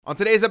On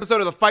today's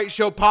episode of the Fight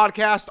Show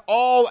podcast,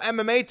 all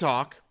MMA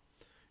talk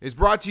is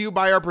brought to you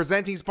by our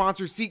presenting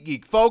sponsor,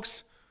 SeatGeek.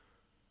 Folks,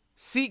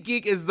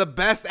 SeatGeek is the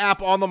best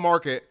app on the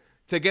market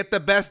to get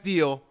the best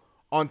deal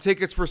on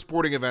tickets for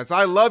sporting events.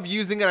 I love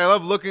using it. I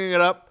love looking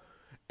it up.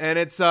 And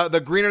it's the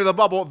greener the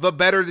bubble, the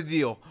better the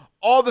deal.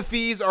 All the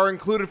fees are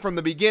included from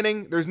the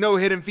beginning. There's no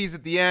hidden fees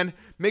at the end.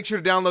 Make sure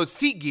to download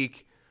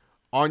SeatGeek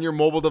on your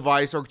mobile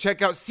device or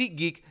check out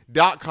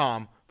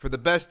SeatGeek.com for the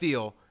best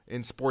deal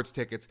in sports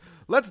tickets.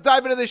 Let's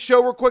dive into this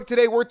show real quick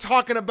today. We're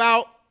talking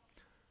about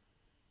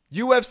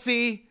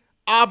UFC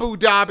Abu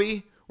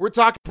Dhabi. We're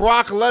talking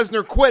Brock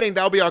Lesnar quitting.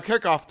 That'll be our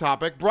kickoff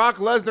topic. Brock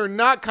Lesnar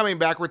not coming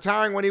back,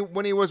 retiring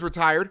when he was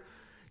retired.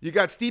 You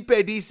got Stipe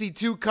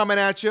DC2 coming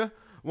at you.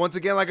 Once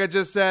again, like I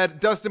just said,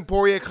 Dustin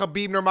Poirier,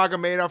 Khabib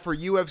Nurmagomedov for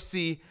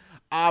UFC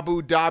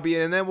Abu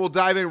Dhabi. And then we'll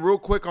dive in real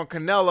quick on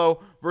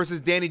Canelo versus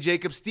Danny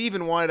Jacobs.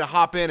 Steven wanted to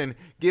hop in and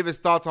give his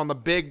thoughts on the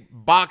big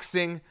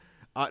boxing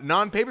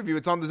non-pay-per-view.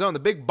 It's on the zone. The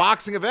big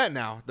boxing event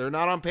now. They're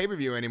not on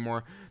pay-per-view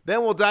anymore.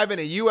 Then we'll dive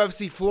into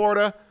UFC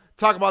Florida,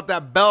 talk about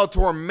that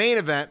Bellator main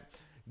event,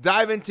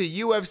 dive into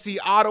UFC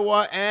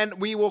Ottawa, and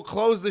we will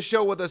close the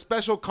show with a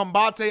special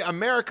Combate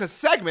America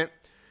segment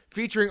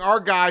featuring our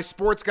guy,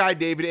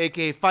 SportsGuyDavid,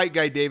 a.k.a. Fight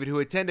Guy David, who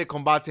attended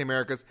Combate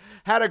Americas,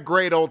 had a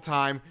great old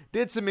time,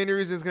 did some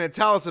interviews, and is going to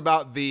tell us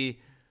about the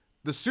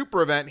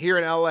super event here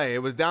in L.A.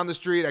 It was down the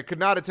street. I could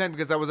not attend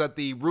because I was at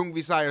the Rung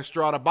Visay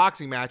Estrada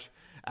boxing match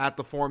at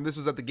the Forum. This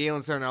was at the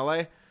Galen Center in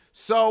LA.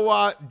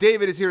 So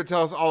David is here to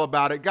tell us all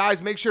about it.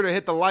 Guys, make sure to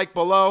hit the like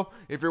below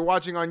if you're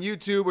watching on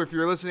YouTube or if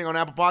you're listening on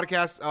Apple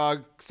Podcasts,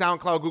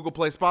 SoundCloud, Google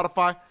Play,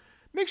 Spotify.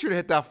 Make sure to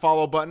hit that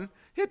follow button,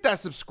 hit that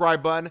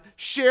subscribe button,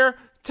 share,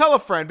 tell a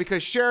friend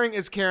because sharing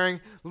is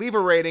caring. Leave a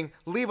rating,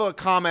 leave a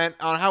comment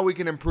on how we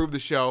can improve the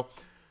show.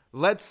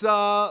 Let's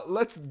go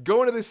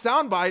into this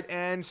soundbite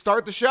and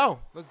start the show.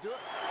 Let's do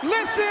it.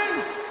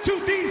 Listen to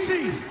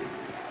DC.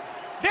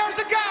 There's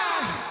a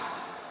guy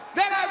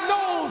that I've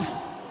known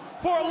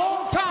for a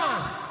long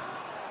time.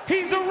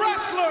 He's a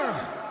wrestler.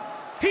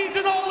 He's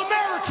an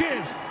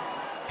All-American.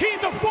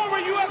 He's a former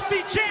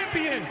UFC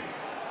champion.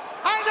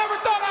 I never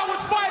thought I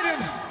would fight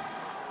him,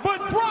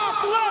 but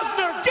Brock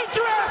Lesnar, get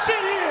your ass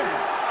in here.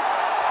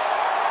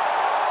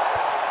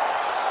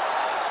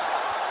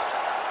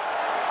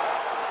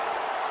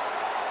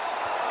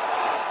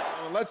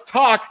 Let's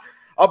talk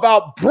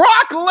about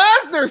Brock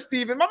Lesnar,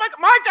 Steven.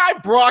 My guy,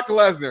 Brock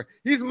Lesnar.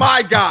 He's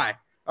my guy.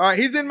 All right,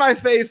 he's in my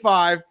Fave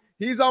 5.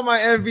 He's on my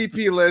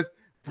MVP list.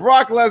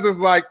 Brock Lesnar's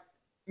like,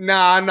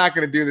 nah, I'm not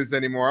going to do this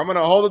anymore. I'm going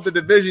to hold up the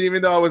division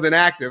even though I was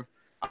inactive.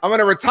 I'm going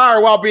to retire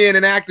while being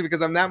inactive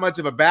because I'm that much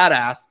of a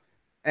badass.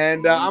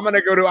 And I'm going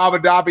to go to Abu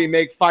Dhabi and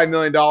make $5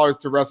 million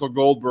to wrestle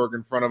Goldberg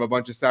in front of a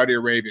bunch of Saudi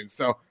Arabians.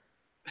 So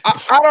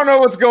I don't know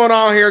what's going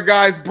on here,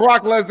 guys.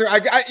 Brock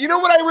Lesnar. You know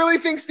what I really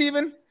think,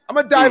 Steven? I'm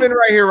going to dive in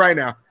right here, right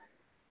now.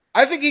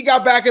 I think he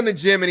got back in the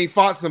gym and he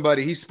fought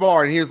somebody. He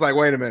sparred and he was like,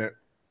 wait a minute.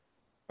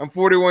 I'm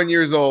 41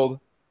 years old.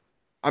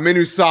 I'm in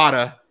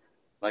USADA.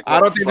 I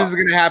don't think this is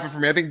going to happen for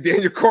me. I think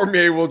Daniel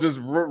Cormier will just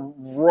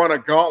run a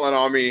gauntlet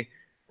on me,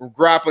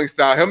 grappling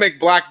style. He'll make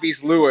Black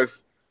Beast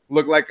Lewis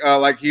look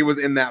like he was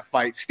in that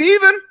fight.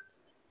 Steven,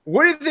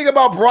 what do you think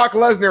about Brock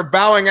Lesnar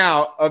bowing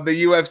out of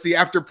the UFC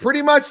after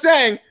pretty much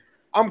saying,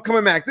 I'm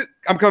coming back.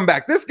 I'm coming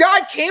back. This guy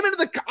came into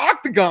the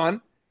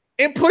octagon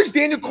and pushed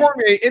Daniel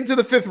Cormier into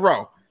the 5th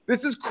row.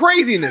 This is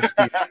craziness,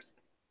 Steven.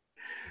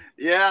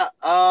 Yeah.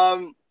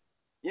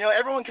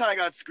 Everyone kind of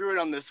got screwed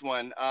on this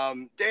one.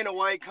 Dana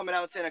White coming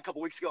out saying a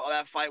couple weeks ago,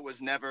 that fight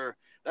was never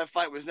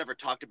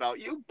talked about.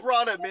 You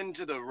brought him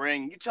into the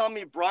ring. You telling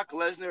me Brock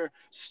Lesnar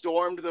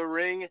stormed the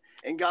ring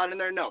and got in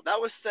there? No, that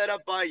was set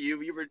up by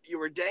you. You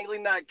were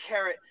dangling that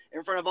carrot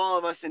in front of all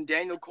of us and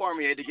Daniel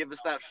Cormier to give us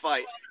that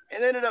fight.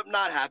 And it ended up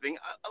not happening.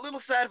 A little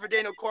sad for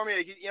Daniel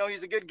Cormier.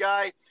 He's a good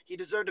guy. He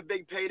deserved a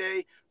big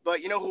payday.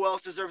 But you know who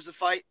else deserves a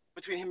fight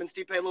between him and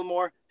Stipe a little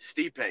more?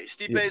 Stipe.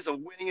 Stipe is the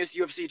winningest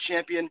UFC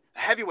champion,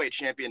 heavyweight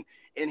champion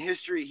in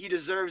history. He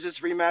deserves this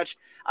rematch.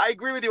 I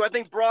agree with you. I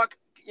think Brock,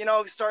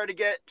 started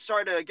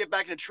to get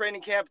back into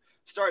training camp,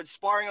 started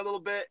sparring a little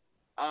bit.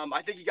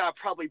 I think he got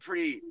probably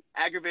pretty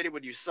aggravated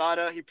with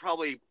USADA. He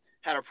probably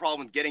had a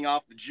problem with getting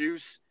off the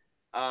juice.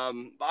 But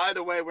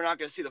either way, we're not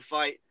going to see the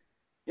fight.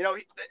 In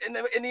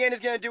the end,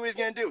 he's going to do what he's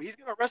going to do. He's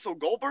going to wrestle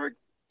Goldberg.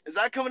 Is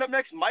that coming up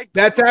next, Mike?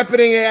 That's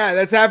happening. Yeah,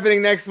 that's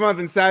happening next month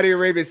in Saudi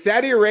Arabia.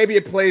 Saudi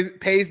Arabia pays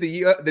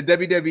the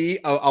WWE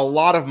a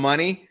lot of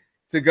money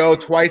to go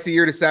twice a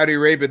year to Saudi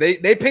Arabia.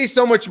 They pay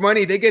so much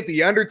money. They get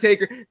the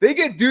Undertaker. They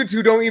get dudes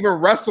who don't even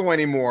wrestle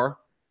anymore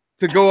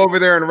to go over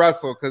there and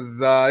wrestle. Because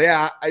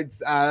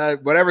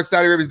whatever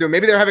Saudi Arabia's doing,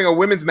 maybe they're having a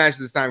women's match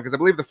this time. Because I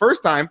believe the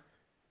first time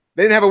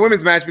they didn't have a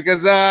women's match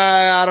because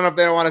I don't know if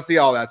they don't want to see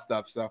all that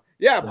stuff. So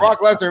yeah,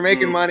 Brock Lesnar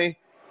making money.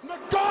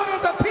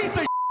 Nagano's a piece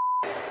of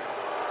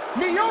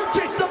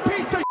Miocic's the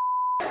piece of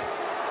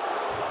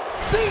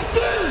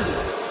DC,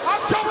 I'm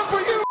coming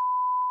for you.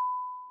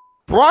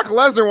 Brock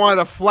Lesnar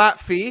wanted a flat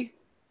fee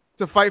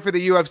to fight for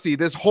the UFC.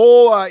 This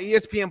whole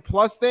ESPN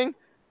Plus thing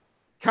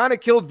kind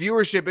of killed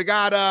viewership. It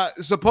got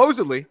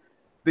supposedly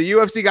the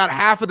UFC got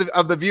half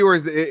of the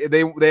viewers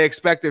they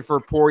expected for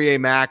Poirier,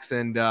 Max,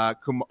 and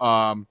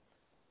Adesanya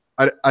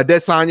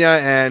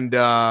and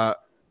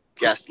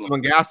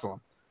Gastelum.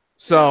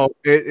 So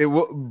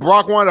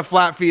Brock wanted a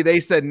flat fee. They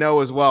said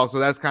no as well. So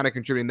that's kind of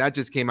contributing. That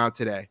just came out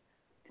today.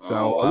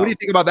 So what do you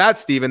think about that,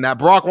 Steven? That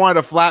Brock wanted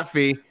a flat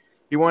fee.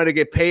 He wanted to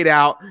get paid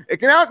out.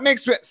 It now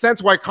makes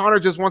sense why Conor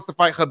just wants to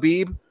fight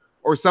Khabib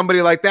or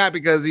somebody like that,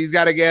 because he's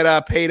got to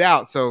get paid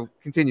out. So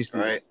continue,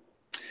 Steven. Right.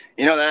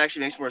 You know, that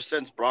actually makes more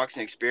sense. Brock's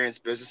an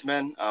experienced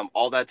businessman.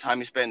 All that time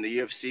he spent in the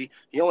UFC,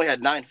 he only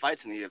had 9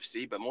 fights in the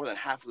UFC, but more than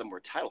half of them were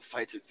title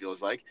fights, it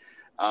feels like.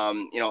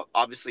 You know,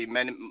 obviously,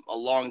 a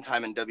long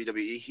time in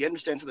WWE. He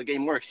understands how the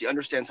game works. He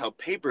understands how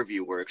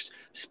pay-per-view works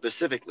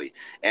specifically.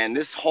 And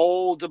this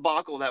whole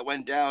debacle that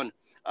went down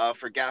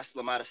for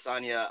Gastelum,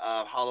 Adesanya,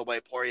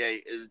 Holloway, Poirier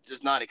is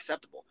just not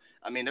acceptable.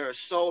 I mean, there are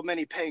so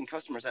many paying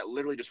customers that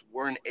literally just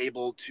weren't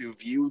able to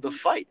view the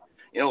fight.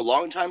 You know,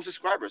 long-time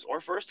subscribers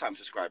or first-time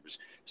subscribers.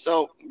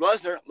 So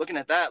Lesnar, looking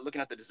at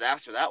the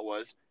disaster that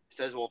was,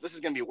 says, well, if this is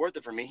going to be worth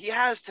it for me, he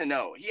has to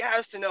know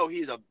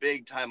he's a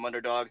big-time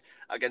underdog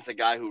against a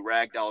guy who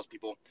ragdolls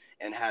people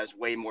and has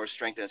way more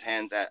strength in his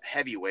hands at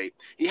heavyweight.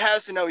 He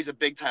has to know he's a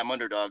big-time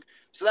underdog.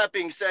 So that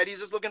being said, he's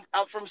just looking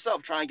out for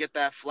himself, trying to get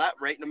that flat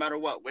rate no matter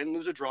what. Win,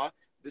 lose, or draw,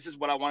 this is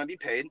what I want to be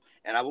paid,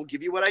 and I will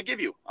give you what I give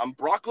you. I'm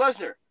Brock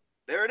Lesnar.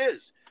 There it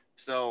is.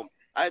 So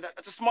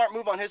that's a smart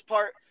move on his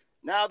part.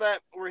 Now that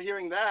we're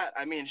hearing that,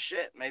 I mean,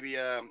 shit, maybe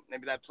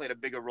that played a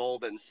bigger role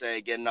than, say,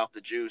 getting off the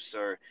juice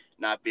or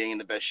not being in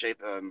the best shape,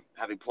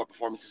 having poor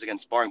performances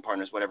against sparring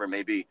partners, whatever it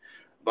may be.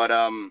 But,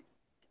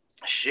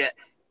 shit.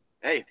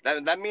 Hey,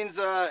 that means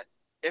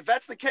if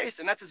that's the case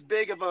and that's as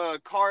big of a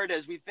card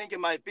as we think it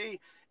might be,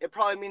 it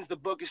probably means the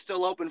book is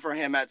still open for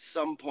him at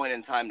some point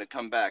in time to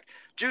come back.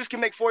 Juice can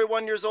make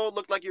 41 years old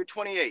look like you're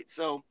 28.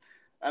 So,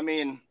 I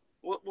mean,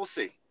 we'll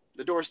see.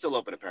 The door is still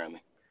open,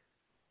 apparently.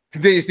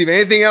 Continue, Steve.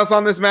 Anything else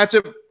on this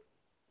matchup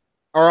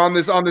or on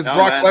this Brock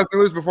Lesnar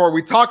lose before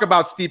we talk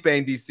about Stipe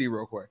and DC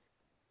real quick?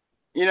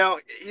 You know,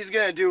 he's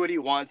going to do what he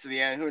wants in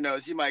the end. Who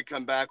knows? He might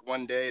come back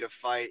one day to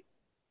fight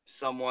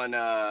someone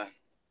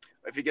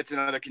if he gets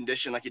another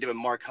condition like he did with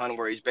Mark Hunt,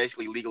 where he's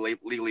basically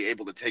legally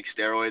able to take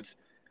steroids.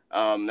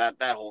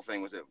 That whole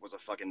thing was a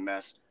fucking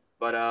mess.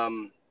 But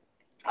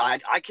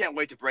I can't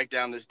wait to break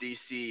down this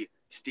DC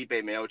Stipe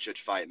Miocic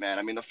fight, man.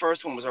 I mean, the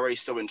first one was already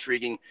so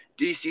intriguing.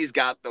 DC's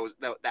got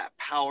that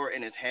power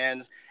in his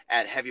hands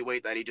at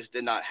heavyweight that he just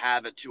did not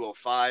have at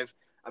 205.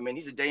 I mean,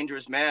 he's a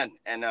dangerous man,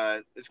 and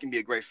this can be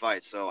a great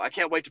fight. So I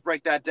can't wait to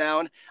break that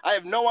down. I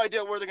have no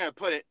idea where they're going to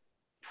put it.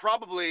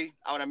 Probably,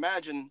 I would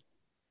imagine,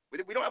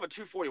 we don't have a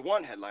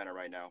 241 headliner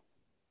right now.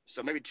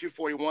 So maybe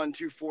 241,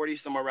 240,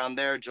 somewhere around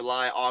there,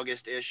 July,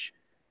 August-ish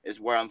is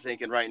where I'm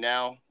thinking right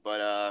now.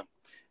 But,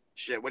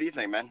 shit, what do you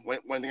think, man? When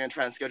are they going to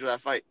try and schedule that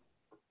fight?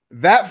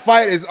 That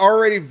fight is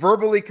already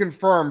verbally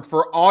confirmed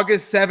for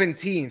August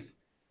 17th,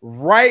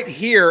 right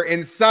here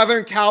in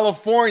Southern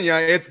California.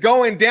 It's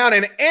going down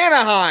in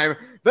Anaheim,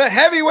 the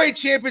heavyweight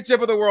championship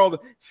of the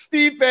world.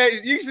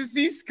 Stipe, you should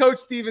see Coach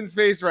Steven's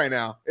face right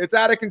now. It's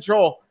out of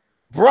control.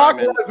 Brock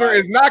Lesnar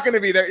is not going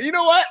to be there. You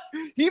know what?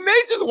 He may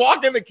just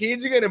walk in the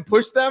cage again and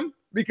push them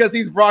because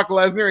he's Brock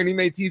Lesnar, and he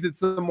may tease it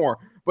some more.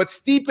 But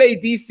Stipe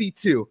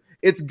DC2,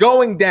 it's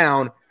going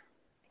down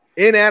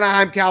in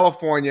Anaheim,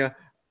 California.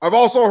 I've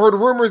also heard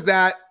rumors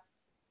that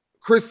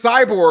Chris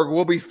Cyborg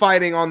will be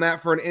fighting on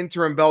that for an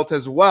interim belt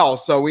as well.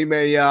 So we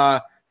may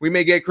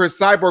get Chris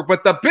Cyborg.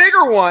 But the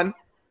bigger one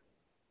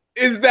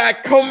is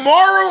that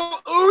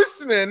Kamaru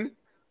Usman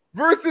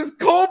versus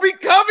Colby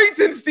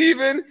Covington,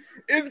 Steven,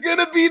 is going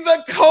to be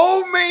the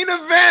co-main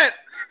event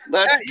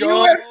at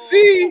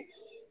UFC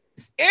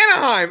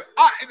Anaheim.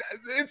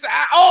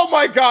 Oh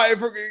my God.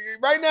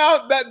 Right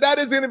now, that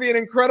is going to be an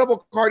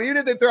incredible card. Even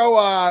if they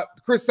throw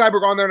Chris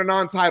Cyborg on there in a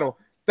non-title,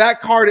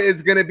 that card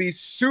is going to be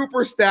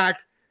super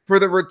stacked for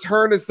the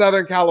return to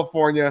Southern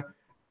California.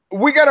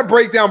 We got to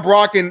break down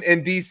Brock and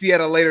DC at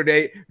a later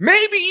date,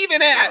 maybe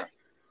even at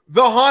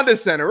the Honda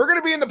Center. We're going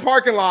to be in the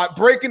parking lot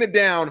breaking it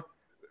down.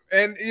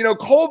 And, you know,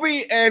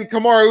 Colby and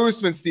Kamaru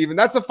Usman, Steven,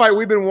 that's a fight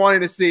we've been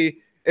wanting to see.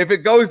 If it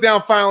goes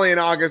down finally in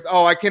August,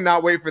 I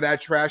cannot wait for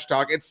that trash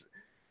talk. It's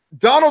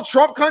Donald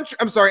Trump country.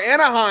 I'm sorry,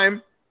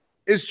 Anaheim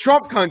is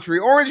Trump country.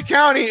 Orange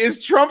County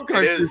is Trump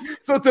country.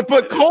 So to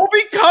put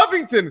Colby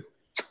Covington,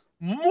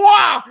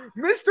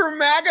 Mr.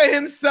 MAGA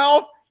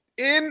himself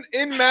in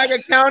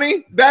MAGA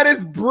County, that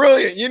is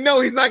brilliant. You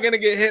know he's not going to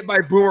get hit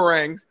by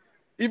boomerangs,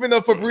 even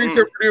though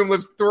Fabrizio Verdum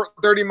lives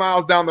 30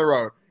 miles down the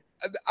road.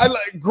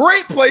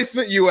 Great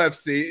placement,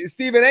 UFC.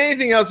 Steven,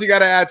 anything else you got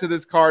to add to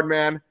this card,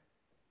 man?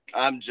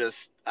 I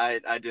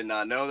did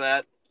not know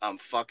that. I'm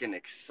fucking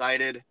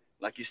excited.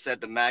 Like you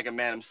said, the MAGA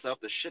man himself,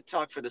 the shit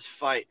talk for this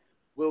fight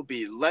will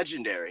be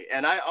legendary.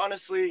 And I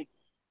honestly,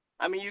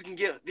 you can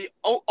get the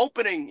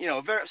opening,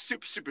 very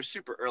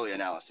super early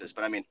analysis.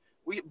 But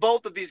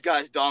both of these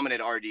guys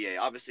dominate RDA.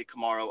 Obviously,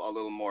 Kamaru a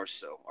little more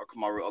so.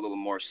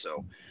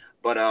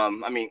 But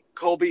I mean,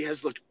 Colby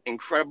has looked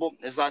incredible.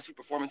 His last few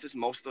performances,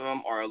 most of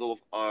them are a little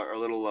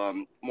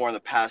more in the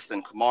past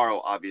than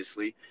Kamaru,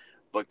 obviously.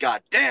 But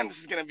goddamn, this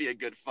is gonna be a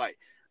good fight.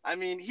 I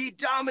mean, he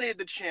dominated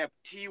the champ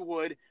T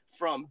Wood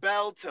from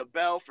bell to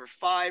bell for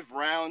 5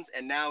 rounds,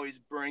 and now he's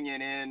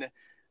bringing in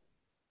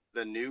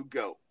the new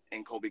GOAT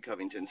in Colby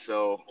Covington.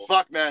 So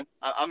fuck, man,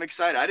 I'm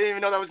excited. I didn't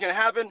even know that was gonna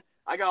happen.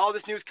 I got all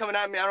this news coming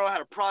at me. I don't know how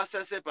to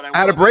process it, but I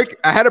had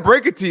to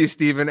break it to you,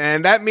 Steven.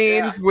 And that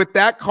means with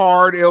that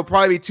card, it'll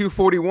probably be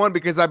 241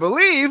 because I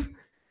believe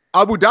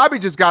Abu Dhabi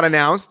just got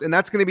announced, and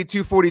that's going to be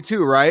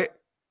 242, right?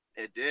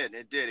 It did.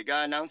 It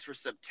got announced for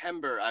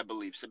September, I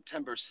believe.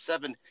 September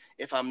 7,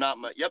 if I'm not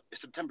yep,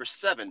 September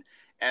 7.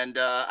 And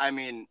I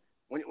mean,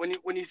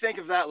 when you think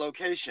of that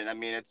location, I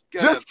mean, it's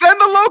gonna just send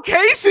the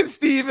location,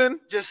 Steven.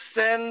 Just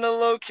send the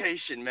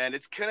location, man.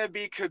 It's gonna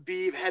be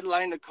Khabib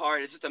headlining the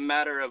card. It's just a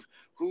matter of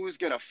who's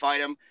gonna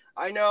fight him.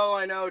 I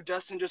know.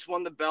 Dustin just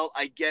won the belt.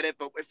 I get it,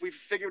 but if we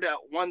figured out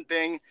one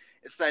thing,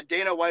 it's that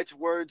Dana White's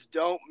words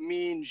don't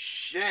mean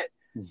shit.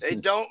 They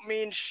don't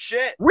mean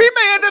shit. We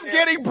may end up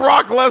getting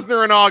Brock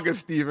Lesnar in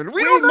August, Steven.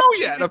 We don't know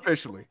yet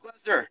officially.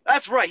 Lesnar.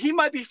 That's right. He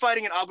might be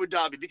fighting in Abu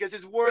Dhabi because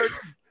his words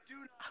do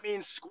not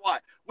mean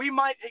squat. We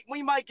might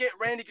get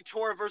Randy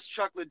Couture versus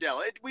Chuck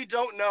Liddell. We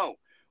don't know.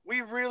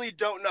 We really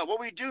don't know. What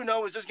we do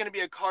know is there's going to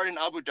be a card in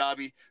Abu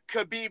Dhabi.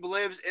 Khabib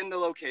lives in the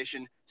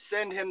location.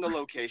 Send him the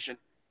location.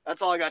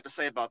 That's all I got to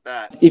say about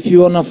that. If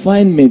you want to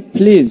find me,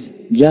 please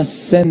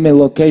just send me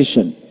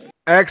location.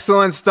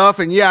 Excellent stuff.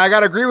 And yeah, I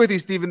got to agree with you,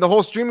 Steven. The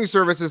whole streaming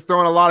service is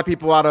throwing a lot of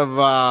people out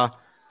of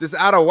just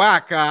out of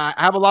whack. I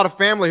have a lot of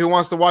family who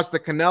wants to watch the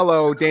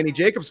Canelo Danny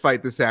Jacobs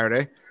fight this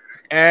Saturday.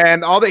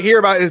 And all they hear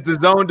about is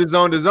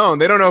DAZN.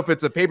 They don't know if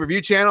it's a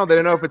pay-per-view channel. They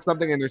don't know if it's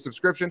something in their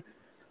subscription.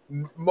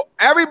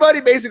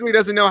 Everybody basically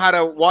doesn't know how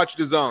to watch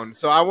DAZN.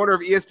 So I wonder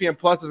if ESPN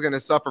Plus is going to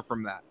suffer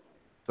from that.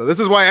 So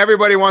this is why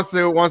everybody wants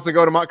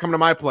to come to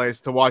my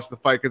place to watch the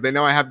fight, because they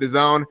know I have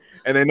DAZN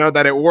and they know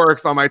that it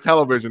works on my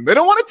television. They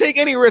don't want to take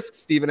any risks,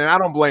 Steven, and I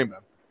don't blame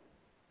them.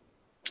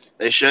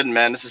 They shouldn't,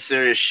 man. This is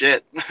serious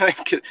shit.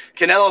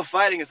 Canelo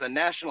fighting is a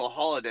national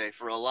holiday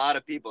for a lot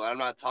of people. I'm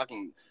not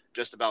talking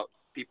just about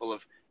people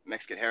of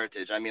Mexican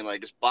heritage. I mean,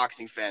 like, just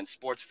boxing fans,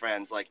 sports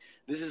fans. Like,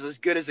 this is as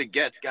good as it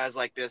gets. Guys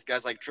like this,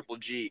 guys like Triple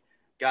G,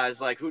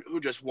 guys like who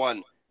just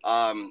won,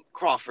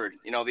 Crawford,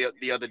 you know,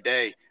 the other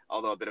day,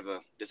 although a bit of a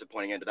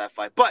disappointing end to that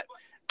fight. But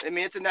I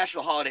mean, it's a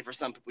national holiday for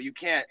some people. You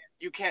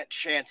can't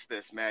chance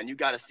this, man. You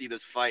got to see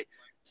this fight.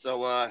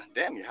 So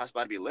damn, your house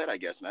about to be lit, I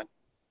guess, man.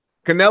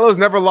 Canelo's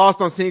never lost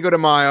on Cinco de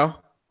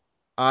Mayo.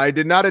 I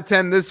did not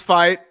attend this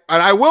fight,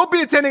 and I will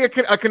be attending a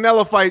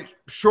Canelo fight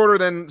shorter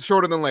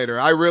than later.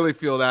 I really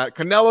feel that.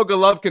 Canelo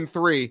Golovkin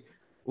 3.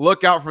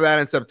 Look out for that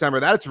in September.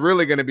 That's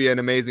really going to be an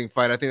amazing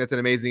fight. I think that's an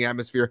amazing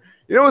atmosphere.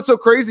 You know what's so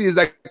crazy is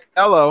that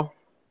Canelo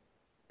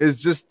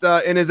is just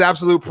in his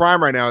absolute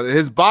prime right now.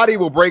 His body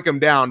will break him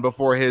down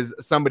before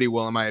somebody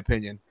will, in my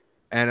opinion.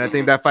 And I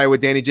think that fight with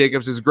Danny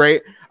Jacobs is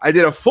great. I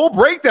did a full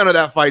breakdown of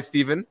that fight,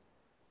 Steven,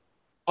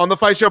 on the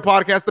Fight Show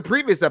podcast, the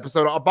previous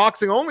episode, a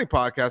boxing-only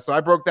podcast. So I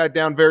broke that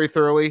down very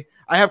thoroughly.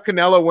 I have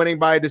Canelo winning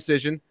by a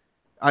decision.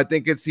 I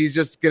think he's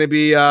just going to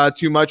be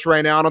too much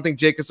right now. I don't think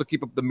Jacobs will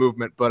keep up the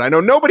movement, but I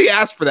know nobody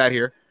asked for that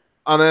here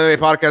on the MMA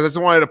podcast. I just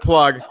wanted to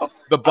plug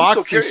the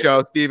boxing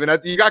show, Steven.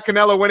 You got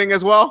Canelo winning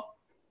as well?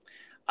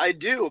 I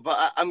do,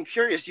 but I'm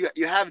curious. You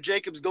have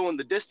Jacobs going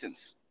the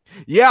distance.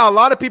 Yeah, a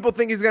lot of people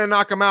think he's going to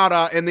knock him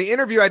out. In the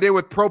interview I did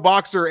with pro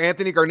boxer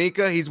Anthony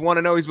Garnica, he's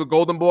 1-0. He's with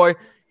Golden Boy.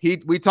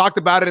 We talked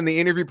about it in the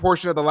interview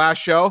portion of the last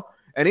show,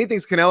 and he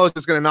thinks Canelo's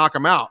just going to knock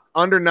him out.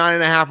 Under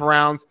 9.5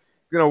 rounds,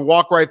 he's going to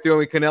walk right through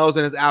him. Canelo's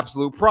in his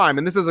absolute prime.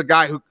 And this is a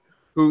guy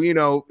who you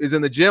know, is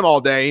in the gym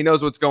all day. He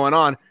knows what's going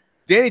on.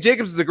 Danny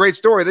Jacobs is a great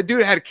story. The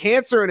dude had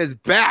cancer in his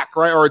back,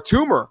 right, or a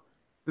tumor.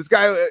 This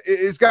guy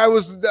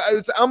was,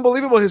 it's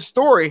unbelievable, his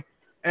story.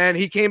 And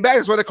he came back.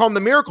 That's why they call him the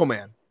Miracle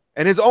Man.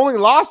 And his only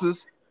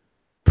losses,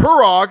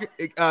 Pirog,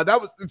 that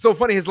was it's so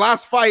funny. His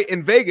last fight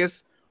in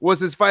Vegas was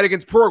his fight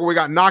against Pirog, where he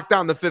got knocked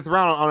out in the 5th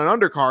round on an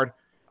undercard.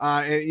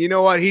 And you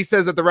know what? He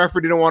says that the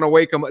referee didn't want to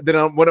wake him,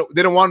 didn't want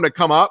him to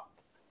come up.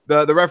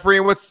 The referee,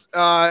 and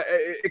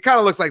it kind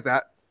of looks like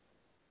that.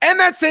 And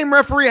that same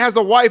referee has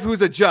a wife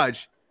who's a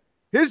judge.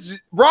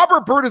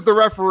 Robert Byrd is the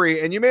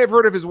referee, and you may have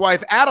heard of his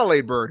wife,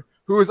 Adelaide Byrd,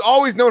 who is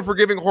always known for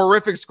giving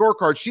horrific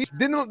scorecards. She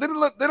didn't give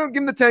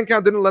him the 10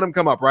 count, didn't let him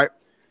come up, right?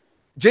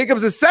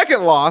 Jacobs'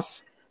 second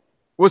loss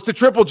was to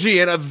Triple G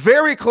in a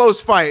very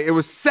close fight. It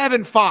was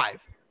 7-5.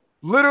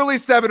 Literally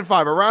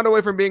 7-5, a round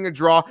away from being a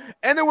draw.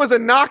 And there was a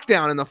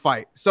knockdown in the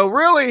fight. So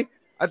really,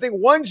 I think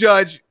one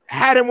judge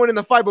had him winning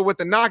the fight, but with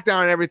the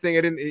knockdown and everything,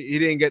 he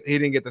didn't get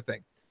the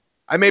thing.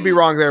 I may be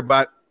wrong there,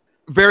 but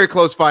very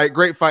close fight.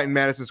 Great fight in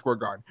Madison Square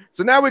Garden.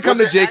 So now we come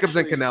to Jacobs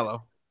and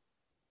Canelo.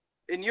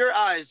 In your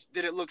eyes,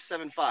 did it look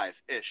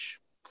 7-5-ish?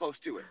 Close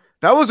to it?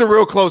 That was a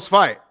real close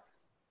fight.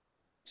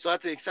 So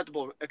that's an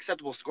acceptable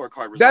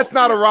scorecard result. That's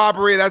not a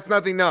robbery. That's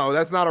nothing. No,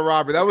 that's not a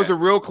robbery. That was a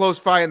real close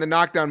fight, and the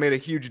knockdown made a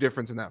huge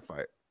difference in that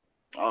fight.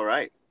 All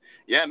right.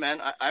 Yeah, man.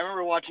 I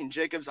remember watching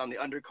Jacobs on the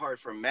undercard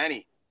for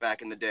many,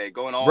 back in the day,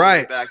 going all the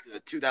Right. way back to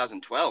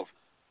 2012,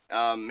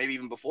 maybe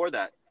even before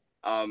that.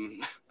 I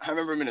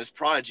remember him in his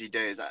prodigy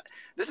days.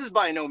 This is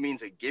by no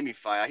means a gimme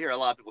fight. I hear a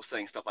lot of people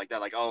saying stuff like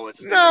that, like, "Oh,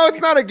 it's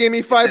not a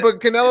gimme fight."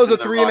 But Canelo's a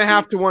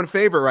 3.5 to 1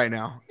 favorite right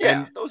now. Yeah,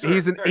 and those are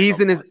he's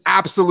in his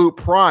absolute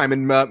prime.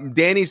 And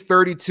Danny's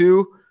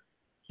 32.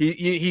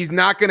 He's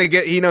not gonna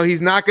get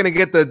he's not gonna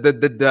get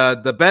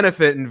the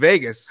benefit in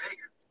Vegas.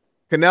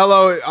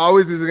 Canelo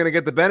always is gonna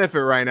get the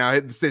benefit right now.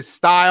 It's his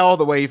style,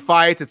 the way he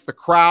fights. It's the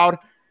crowd.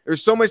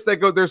 There's so much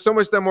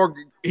that more.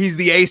 He's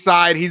the A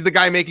side. He's the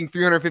guy making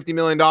 $350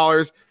 million.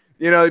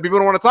 People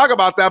don't want to talk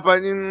about that,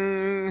 but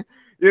and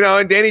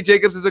Danny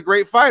Jacobs is a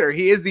great fighter.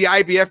 He is the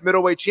IBF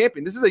middleweight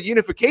champion. This is a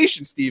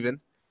unification,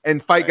 Steven,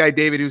 and Fight Guy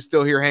David, who's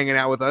still here hanging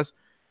out with us.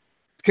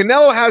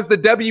 Canelo has the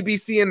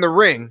WBC in the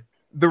ring.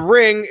 The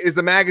Ring is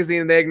a magazine,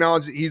 and they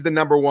acknowledge that he's the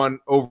number one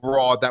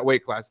overall at that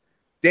weight class.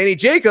 Danny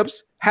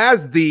Jacobs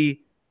has the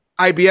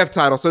IBF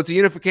title, so it's a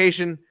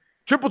unification.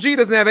 Triple G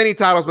doesn't have any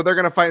titles, but they're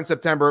going to fight in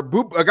September.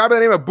 A guy by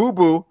the name of Boo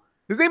Boo.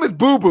 His name is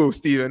Boo Boo,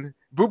 Steven.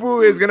 Boo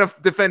Boo is going to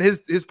defend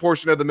his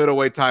portion of the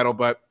middleweight title,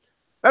 but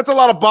that's a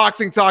lot of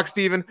boxing talk,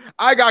 Steven.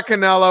 I got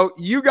Canelo.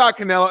 You got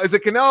Canelo. Is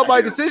it Canelo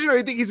by decision, or do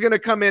you think he's going to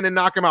come in and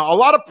knock him out? A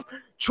lot of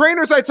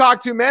trainers I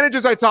talk to,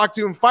 managers I talk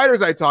to, and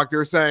fighters I talk to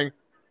are saying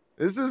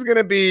this is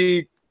going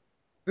to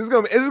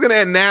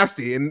end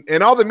nasty.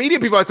 And all the media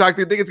people I talk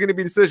to think it's going to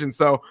be decision.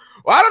 So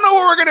I don't know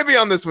where we're going to be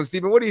on this one,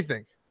 Steven. What do you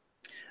think?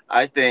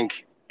 I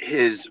think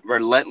his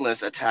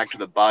relentless attack to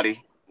the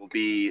body will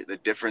be the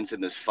difference in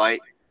this fight.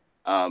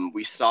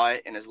 We saw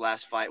it in his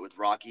last fight with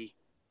Rocky.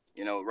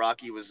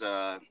 Rocky was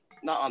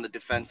not on the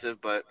defensive,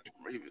 but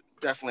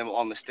definitely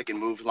on the stick and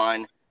move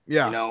line.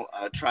 Yeah.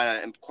 Trying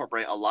to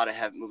incorporate a lot of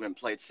heavy movement,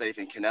 played safe,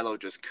 and Canelo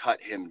just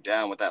cut him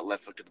down with that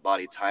left hook to the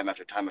body time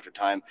after time after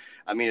time.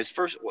 I mean, his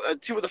first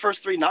two of the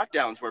first three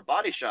knockdowns were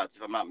body shots,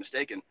 if I'm not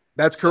mistaken.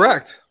 That's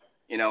correct.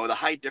 The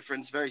height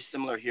difference very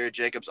similar here.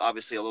 Jacobs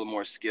obviously a little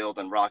more skilled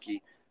than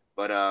Rocky.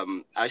 But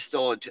I'm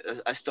still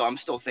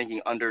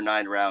thinking under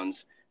 9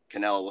 rounds,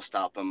 Canelo will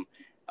stop him.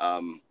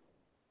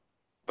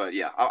 But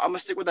yeah, I'm gonna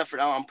stick with that for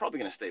now. I'm probably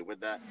gonna stay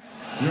with that.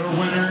 Your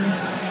winner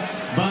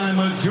by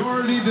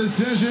majority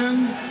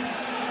decision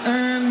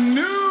and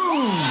new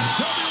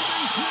WBC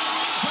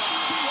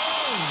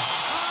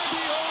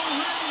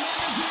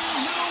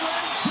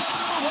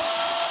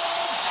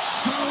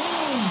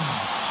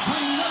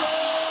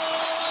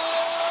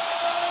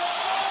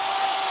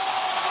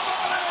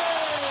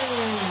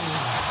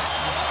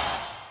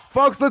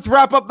Folks, let's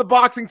wrap up the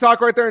boxing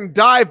talk right there and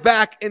dive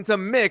back into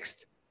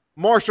mixed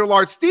martial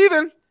arts.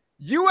 Steven,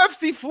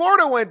 UFC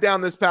Florida went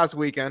down this past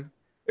weekend.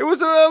 It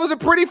was a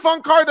pretty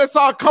fun card that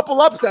saw a couple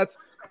upsets.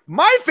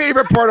 My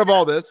favorite part of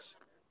all this,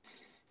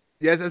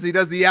 yes, as he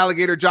does the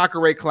alligator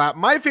Jacare clap,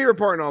 my favorite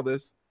part in all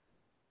this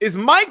is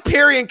Mike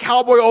Perry and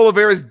Cowboy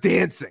Oliveira's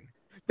dancing.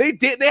 They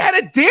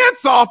had a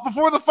dance off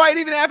before the fight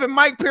even happened.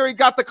 Mike Perry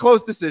got the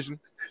close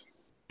decision.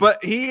 But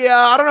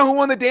I don't know who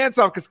won the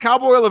dance-off because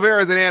Cowboy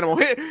Oliveira is an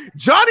animal.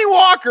 Johnny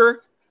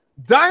Walker,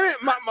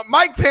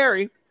 Mike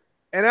Perry,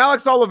 and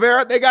Alex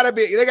Oliveira, they gotta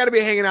be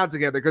hanging out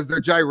together because their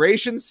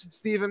gyrations,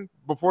 Steven,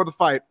 before the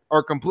fight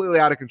are completely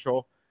out of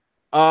control.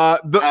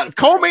 The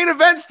co-main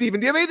event, Steven,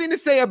 do you have anything to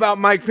say about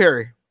Mike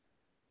Perry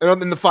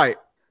in the fight?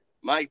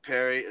 Mike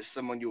Perry is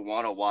someone you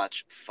want to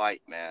watch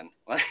fight, man.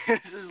 Like,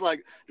 this is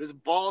like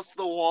just balls to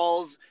the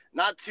walls,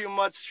 not too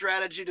much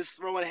strategy, just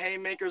throwing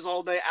haymakers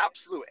all day.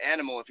 Absolute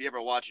animal. If you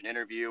ever watch an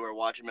interview or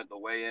watch him at the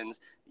weigh-ins,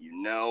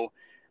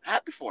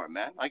 happy for him,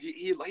 man. Like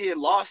he had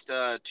lost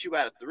 2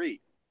 out of 3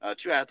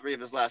 of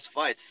his last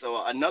fights.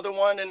 So another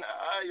one, and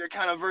you're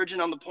kind of verging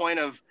on the point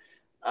of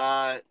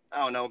I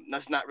don't know,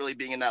 that's not really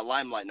being in that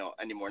limelight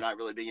anymore, not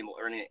really being able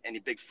to earn any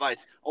big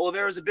fights.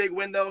 Oliveira's a big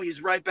win, though.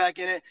 He's right back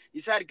in it.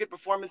 He's had good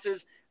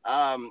performances.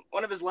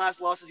 One of his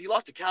last losses, he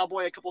lost to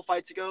Cowboy a couple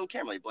fights ago.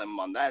 Can't really blame him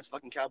on that. It's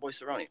fucking Cowboy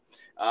Cerrone.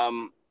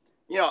 A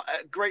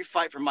great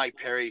fight for Mike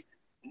Perry.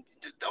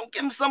 Don't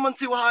give him someone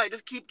too high.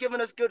 Just keep giving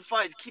us good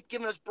fights. Keep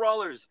giving us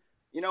brawlers.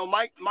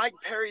 Mike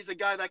Perry's a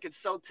guy that could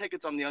sell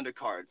tickets on the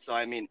undercard. So,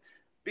 I mean,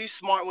 be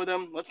smart with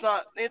him. Let's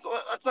not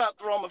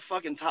throw him a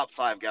fucking top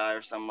 5 guy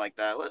or something like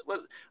that.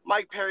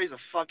 Mike Perry's a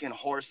fucking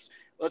horse.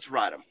 Let's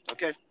ride him,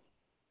 okay?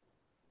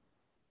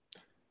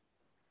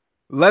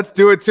 Let's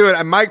do it to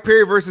it. Mike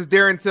Perry versus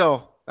Darren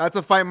Till. That's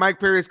a fight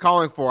Mike Perry is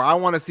calling for. I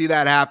want to see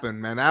that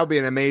happen, man. That would be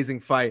an amazing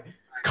fight.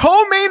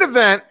 Co-main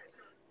event.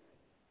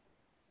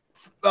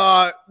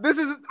 I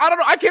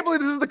can't believe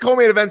this is the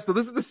co-main event still.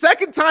 This is the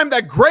second time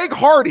that Greg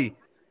Hardy.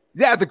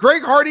 Yeah, the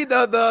Greg Hardy,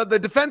 the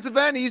defensive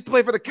end. He used to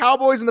play for the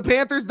Cowboys and the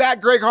Panthers. That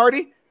Greg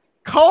Hardy.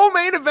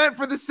 Co-main event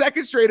for the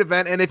second straight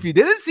event. And if you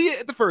didn't see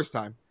it the first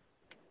time,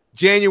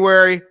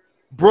 January,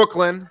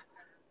 Brooklyn,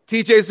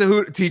 TJ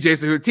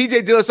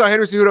Dillashaw,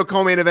 Henry Cejudo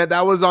co-main event.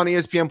 That was on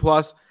ESPN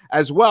Plus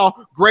as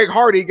well. Greg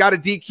Hardy got a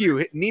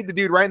DQ. Need the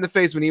dude right in the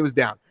face when he was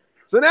down.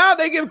 So now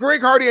they give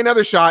Greg Hardy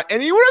another shot.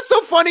 And you know what's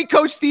so funny,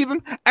 Coach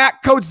Steven,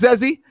 at Coach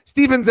Zezzy,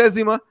 Steven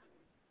Zezima?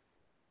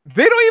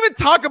 They don't even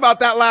talk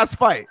about that last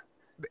fight.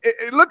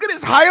 Look at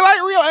his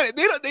highlight reel.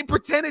 They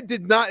pretend it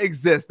did not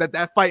exist,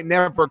 that fight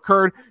never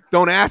occurred.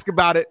 Don't ask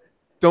about it.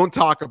 Don't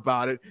talk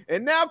about it.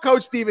 And now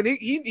Coach Steven,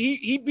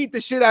 he beat the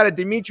shit out of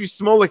Dmitry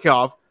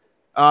Smolikov.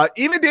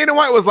 Even Dana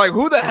White was like,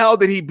 who the hell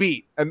did he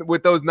beat and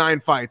with those 9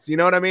 fights? You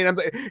know what I mean?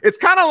 It's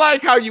kind of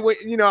like how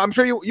I'm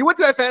sure you went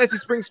to that Fantasy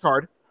Springs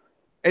card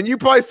and you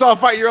probably saw a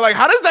fight. You're like,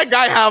 how does that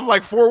guy have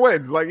like 4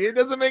 wins? Like, it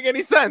doesn't make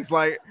any sense.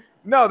 Like,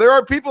 no, there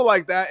are people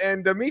like that.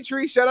 And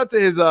Dmitry, shout out to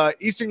his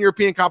Eastern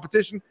European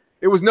competition.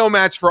 It was no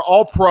match for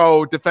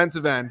all-pro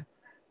defensive end.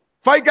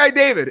 Fight Guy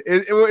David,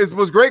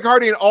 was Greg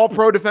Hardy an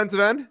all-pro defensive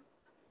end?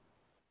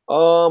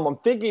 I'm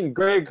thinking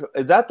Greg,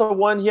 is that the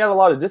one? He had a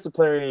lot of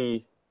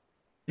disciplinary.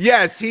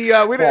 Yes, he.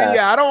 I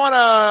don't want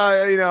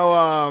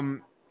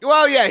to.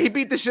 Well, yeah, he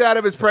beat the shit out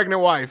of his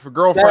pregnant wife, or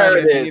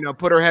girlfriend, and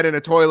put her head in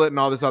a toilet and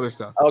all this other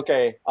stuff.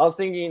 Okay, I was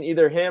thinking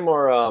either him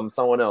or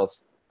someone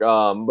else.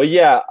 But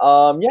yeah,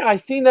 I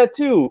seen that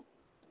too.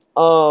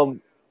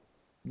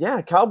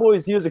 Yeah,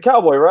 Cowboys. He was a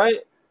cowboy, right?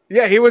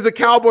 Yeah, he was a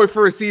cowboy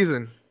for a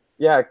season.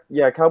 Yeah.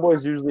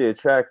 Cowboys usually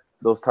attract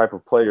those type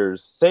of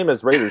players. Same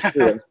as Raiders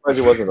too. I'm surprised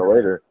he wasn't a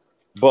Raider.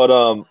 But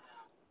well,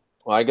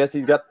 I guess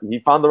he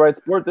found the right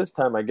sport this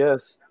time, I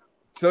guess.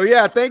 So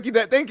yeah, thank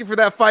you for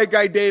that Fight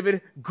Guy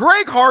David.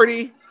 Greg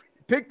Hardy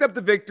picked up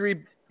the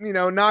victory,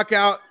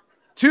 knockout.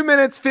 2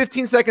 minutes,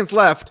 15 seconds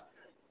left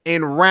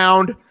in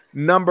round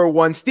number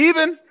 1.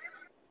 Steven,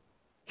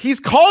 he's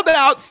called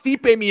out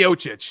Stipe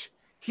Miocic.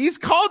 He's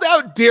called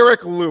out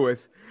Derek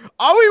Lewis.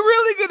 Are we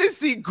really going to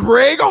see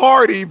Greg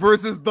Hardy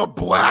versus the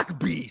Black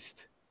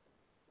Beast?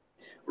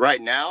 Right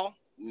now,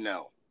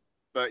 no.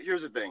 But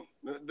here's the thing.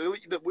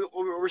 What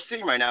we're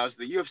seeing right now is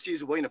the UFC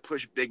is willing to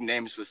push big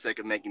names for the sake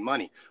of making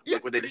money.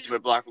 Look what they just did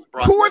with Brock Who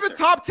are Lesnar. the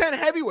top 10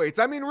 heavyweights?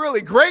 I mean,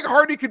 really, Greg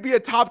Hardy could be a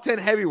top 10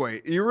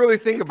 heavyweight. You really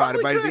think about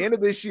it by the end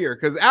of this year.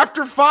 Because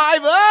after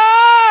 5,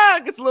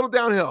 it gets a little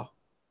downhill.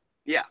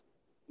 Yeah.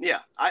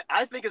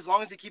 I think as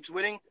long as he keeps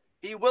winning,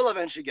 he will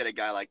eventually get a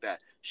guy like that.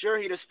 Sure,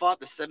 he just fought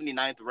the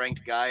 79th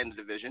ranked guy in the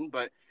division,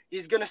 but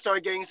he's going to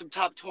start getting some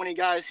top 20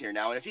 guys here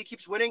now. And if he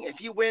keeps winning, if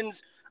he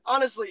wins,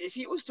 honestly, if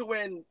he was to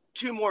win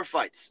 2 more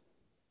fights,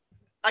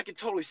 I could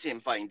totally see him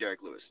fighting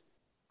Derek Lewis.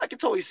 I could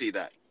totally see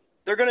that.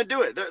 They're going to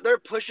do it. They're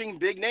pushing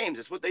big names.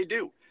 It's what they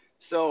do.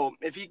 So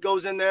if he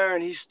goes in there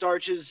and he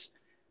starches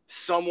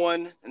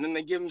someone and then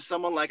they give him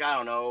someone like, I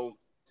don't know,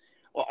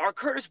 well, are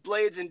Curtis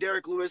Blades and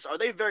Derek Lewis, are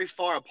they very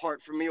far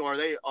apart from me, or are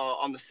they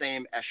on the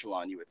same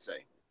echelon, you would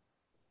say?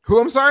 Who,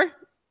 I'm sorry?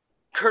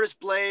 Curtis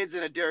Blades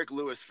and a Derek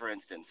Lewis, for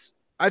instance.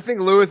 I think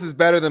Lewis is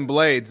better than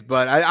Blades,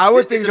 but I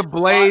would think a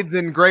Blades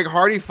and Greg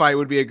Hardy fight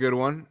would be a good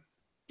one.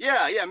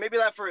 Yeah, maybe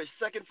that for his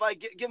second fight.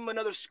 Give him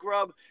another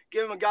scrub.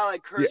 Give him a guy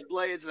like Curtis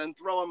Blades, and then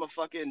throw him a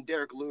fucking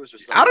Derek Lewis or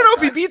something. I don't know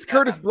if he beats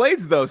Curtis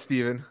Blades, though,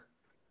 Steven.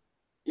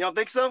 You don't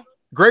think so?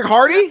 Greg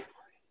Hardy?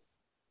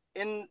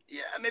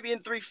 Maybe in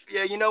 3.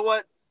 Yeah, you know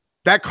what?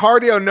 That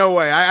cardio, no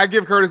way. I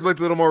give Curtis Blades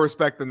a little more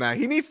respect than that.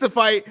 He needs to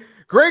fight.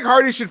 Greg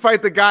Hardy should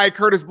fight the guy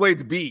Curtis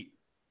Blades beat.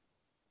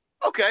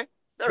 Okay.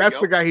 That's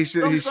the guy he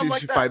should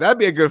fight. That'd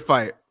be a good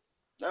fight.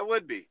 That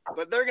would be.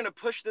 But they're gonna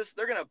push this.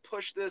 They're gonna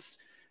push this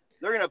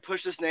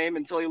name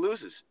until he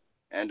loses.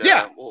 And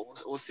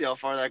we'll see how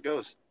far that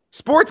goes.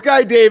 Sports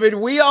Guy David,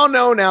 we all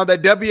know now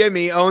that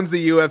WME owns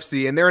the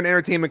UFC and they're an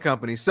entertainment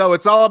company. So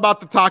it's all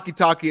about the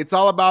talkie. It's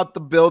all about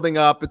the building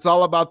up. It's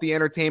all about the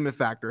entertainment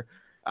factor.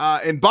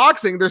 In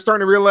boxing, they're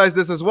starting to realize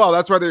this as well.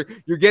 That's why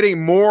you're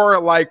getting more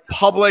like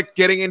public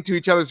getting into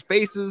each other's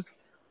faces,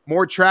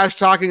 more trash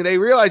talking. They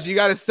realize you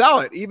got to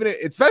sell it,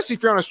 especially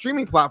if you're on a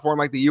streaming platform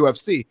like the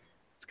UFC.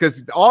 It's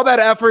because all that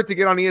effort to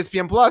get on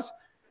ESPN Plus,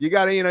 you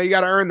got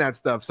to earn that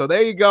stuff. So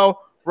there you go,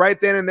 right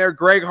then and there.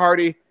 Greg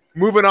Hardy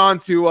moving on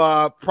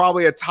to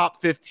probably a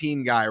top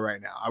 15 guy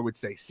right now. I would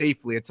say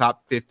safely a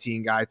top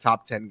 15 guy,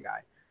 top 10 guy.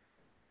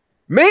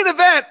 Main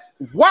event.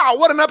 Wow,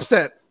 what an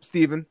upset,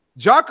 Steven.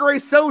 Jacare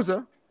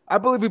Souza. I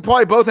believe we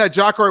probably both had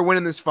Jacare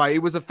winning this fight. He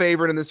was a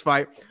favorite in this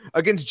fight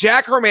against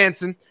Jack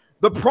Hermanson.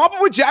 The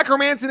problem with Jack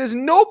Hermanson is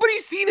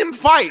nobody's seen him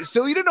fight,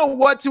 so you didn't know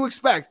what to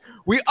expect.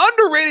 We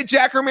underrated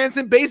Jack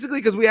Hermanson basically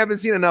because we haven't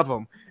seen enough of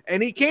him.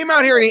 And he came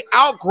out here and he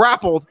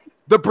out-grappled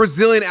the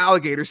Brazilian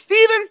alligator.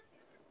 Steven,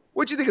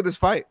 what'd you think of this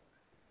fight?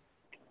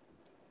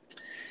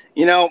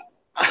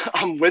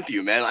 I'm with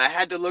you, man. I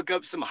had to look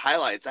up some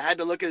highlights. I had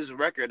to look at his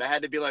record. I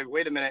had to be like,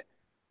 wait a minute.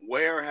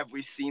 Where have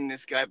we seen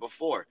this guy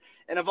before?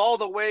 And of all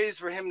the ways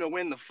for him to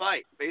win the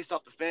fight, based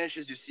off the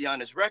finishes you see on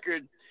his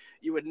record,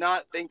 you would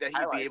not think that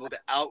he'd be able to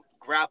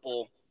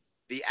out-grapple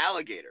the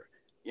alligator.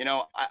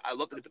 I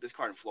love that they put this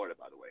card in Florida,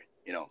 by the way,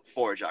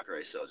 for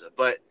Jacare Souza.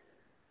 But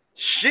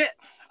shit,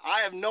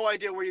 I have no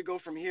idea where you go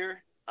from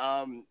here.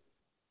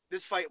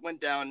 This fight went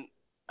down,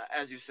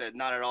 as you said,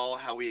 not at all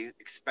how we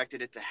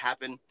expected it to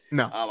happen.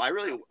 No. I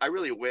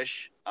really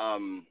wish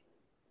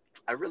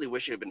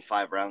it had been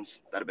 5 rounds.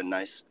 That'd have been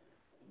nice.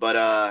 But,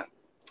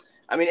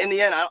 in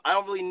the end, I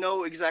don't really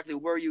know exactly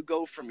where you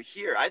go from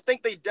here. I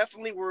think they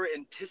definitely were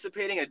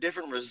anticipating a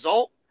different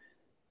result,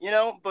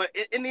 But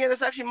in the end,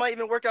 this actually might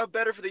even work out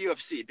better for the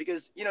UFC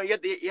because, you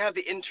have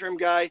the interim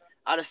guy,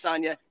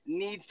 Adesanya,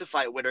 needs to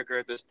fight Whitaker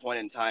at this point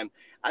in time.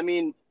 I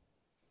mean,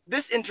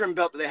 this interim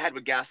belt that they had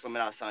with Gastelum and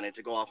Adesanya,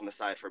 to go off on the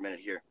side for a minute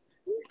here,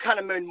 kind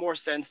of made more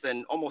sense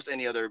than almost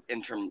any other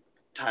interim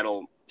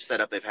title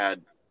setup they've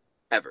had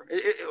ever,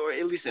 or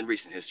at least in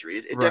recent history.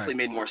 It definitely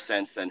made more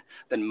sense than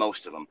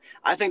most of them.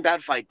 I think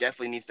that fight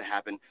definitely needs to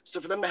happen.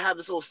 So for them to have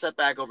this little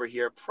setback over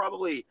here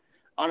probably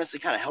honestly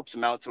kind of helps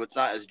them out, so it's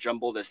not as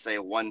jumbled as, say,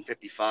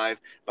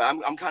 155. But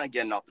I'm kind of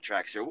getting off the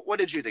tracks here. What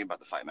did you think about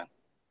the fight, man?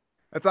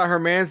 I thought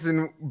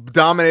Hermanson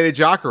dominated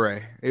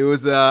Jacare. It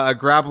was a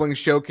grappling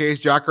showcase.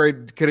 Jacare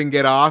couldn't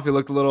get off. He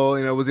looked a little,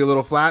 was he a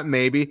little flat?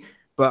 Maybe.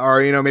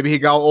 Or maybe he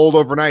got old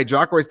overnight.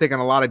 Jacare's taken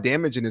a lot of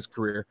damage in his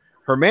career.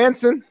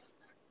 Hermanson,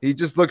 he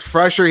just looked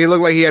fresher. He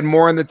looked like he had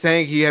more in the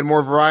tank. He had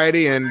more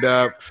variety, and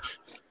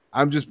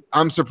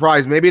I'm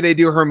surprised. Maybe they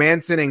do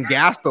Hermanson and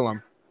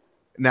Gastelum.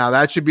 Now,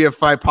 that should be a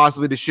fight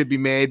possibly that should be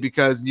made,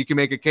 because you can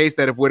make a case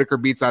that if Whitaker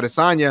beats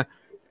Adesanya,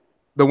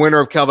 the winner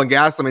of Kelvin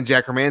Gastelum and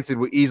Jack Hermanson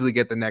would easily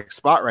get the next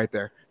spot right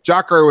there.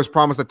 Jacare was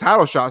promised a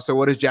title shot, so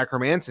what does Jack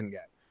Hermanson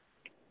get?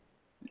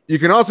 You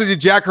can also do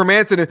Jack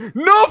Hermanson and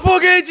no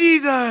forget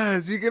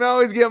Jesus. You can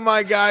always get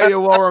my guy,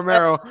 Yoel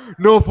Romero.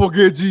 No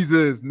forget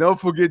Jesus. No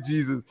forget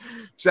Jesus.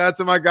 Shout out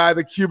to my guy,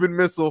 the Cuban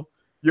Missile,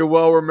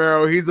 Yoel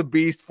Romero. He's a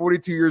beast,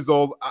 42 years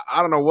old.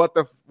 I don't know what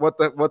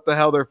the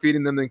hell they're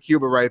feeding them in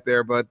Cuba right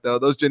there, but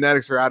those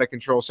genetics are out of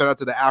control. Shout out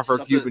to the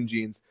Afro-Cuban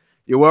genes.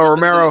 Yoel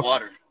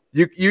Romero.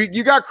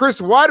 You got Chris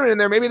Weidman in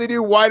there. Maybe they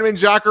do Weidman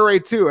Jacare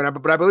too.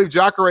 But I believe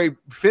Jacare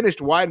finished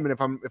Weidman,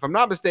 if I'm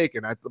not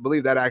mistaken. I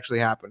believe that actually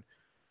happened.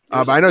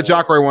 But I know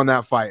Jacare won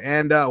that fight.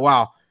 And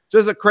wow,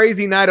 just a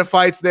crazy night of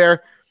fights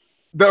there.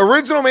 The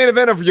original main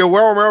event of Yoel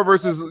Romero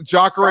versus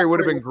Jacare would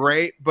have been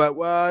great, but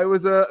it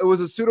was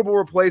a suitable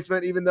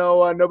replacement, even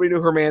though nobody knew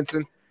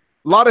Hermanson. A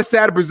lot of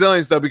sad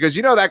Brazilians though, because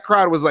that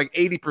crowd was like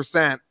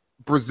 80%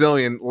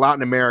 Brazilian,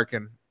 Latin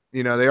American.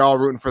 They're all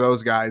rooting for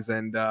those guys,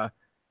 and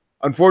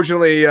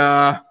unfortunately,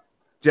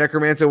 Jack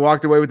Hermanson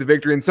walked away with the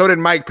victory, and so did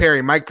Mike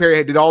Perry. Mike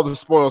Perry did all the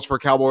spoils for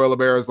Cowboy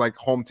Oliveira's like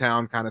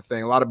hometown kind of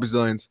thing. A lot of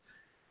Brazilians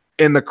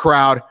in the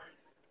crowd.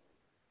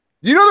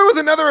 There was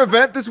another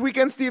event this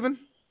weekend, Steven?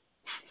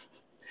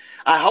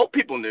 I hope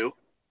people knew.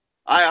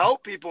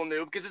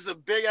 Because it's a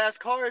big-ass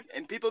card,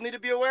 and people need to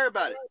be aware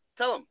about it.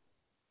 Tell them.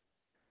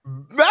 I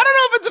don't know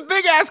if it's a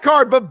big-ass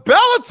card, but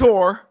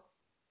Bellator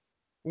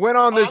went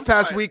on this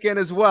past weekend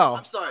as well.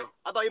 I'm sorry.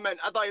 I thought you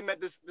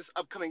meant this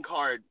upcoming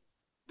card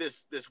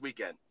this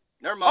weekend.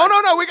 Never mind.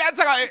 Oh, no. We got to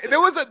talk about it.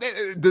 There was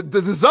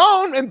the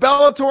Zone and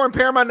Bellator and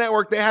Paramount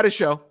Network. They had a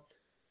show.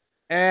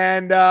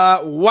 And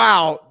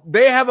wow,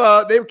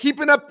 they're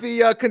keeping up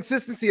the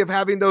consistency of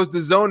having the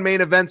Zone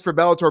main events for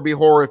Bellator be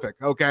horrific.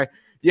 Okay,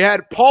 you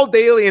had Paul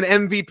Daly and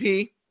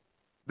MVP.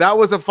 That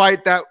was a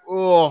fight that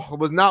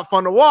was not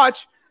fun to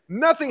watch.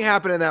 Nothing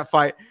happened in that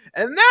fight.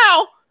 And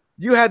now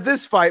you had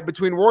this fight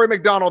between Rory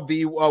McDonald,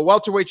 the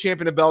welterweight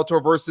champion of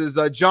Bellator, versus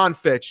John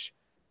Fitch.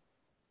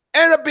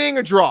 Ended up being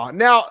a draw.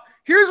 Now,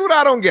 here's what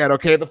I don't get,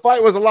 okay? The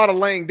fight was a lot of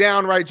laying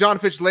down, right? John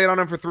Fitch laid on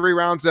him for 3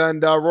 rounds,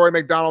 and Rory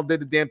McDonald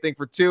did the damn thing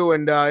for 2,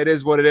 and it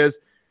is what it is.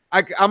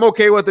 I'm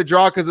okay with the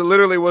draw because it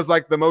literally was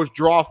like the most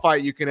draw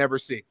fight you can ever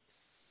see.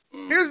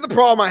 Here's the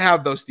problem I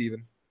have, though,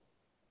 Steven.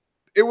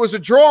 It was a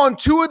draw on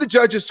 2 of the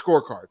judges'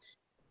 scorecards.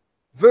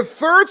 The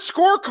third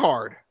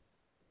scorecard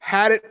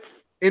had it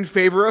in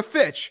favor of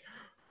Fitch.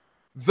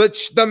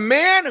 The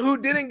man who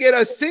didn't get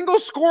a single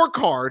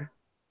scorecard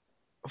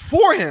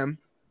for him,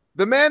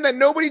 the man that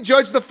nobody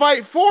judged the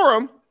fight for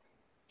him,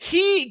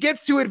 he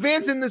gets to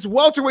advance in this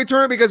welterweight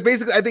tournament because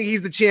basically I think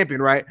he's the champion,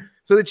 right?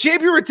 So the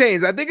champion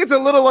retains. I think it's a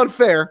little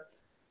unfair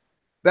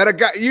that a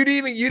guy you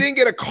didn't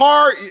get a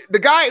card. The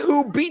guy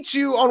who beat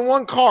you on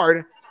one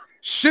card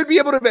should be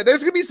able to bet.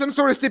 There's going to be some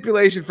sort of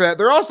stipulation for that.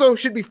 There also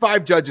should be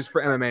 5 judges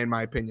for MMA, in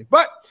my opinion.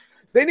 But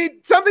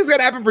something's got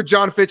to happen for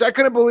John Fitch. I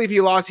couldn't believe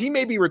he lost. He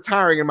may be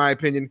retiring, in my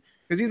opinion,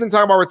 because he's been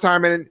talking about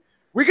retirement. And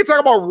we could talk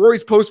about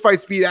Rory's post-fight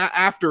speed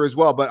after as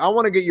well, but I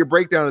want to get your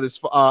breakdown of this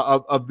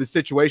of the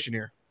situation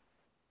here.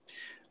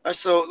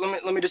 So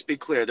let me just be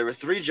clear. There were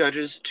 3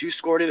 judges, 2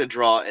 scored it a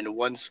draw, and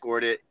 1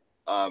 scored it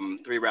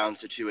 3 rounds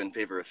to 2 in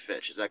favor of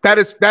Fitch. Is that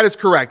correct? That is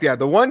correct. Yeah,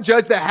 the one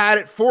judge that had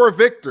it for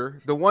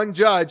Victor, the one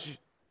judge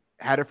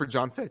had it for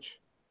John Fitch.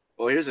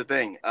 Well, here's the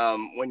thing.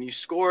 When you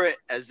score it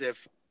as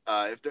if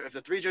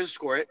the 3 judges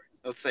score it,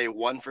 let's say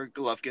 1 for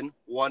Golovkin,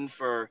 1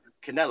 for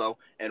Canelo,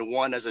 and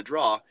 1 as a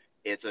draw,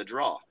 it's a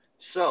draw.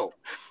 So,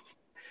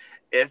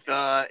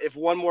 if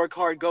one more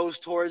card goes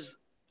towards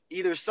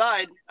either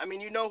side, I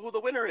mean, you know who the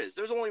winner is.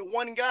 There's only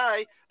one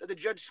guy that the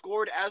judge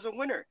scored as a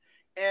winner.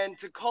 And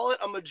to call it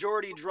a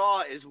majority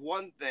draw is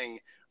one thing,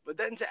 but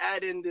then to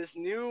add in this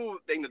new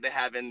thing that they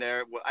have in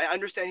there, well, I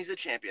understand he's a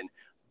champion,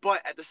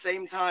 but at the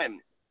same time,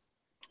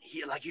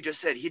 he, like you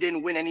just said, he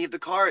didn't win any of the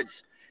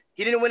cards.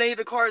 And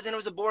it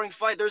was a boring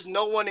fight. There's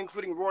no one,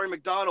 including Rory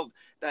McDonald,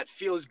 that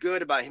feels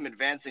good about him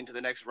advancing to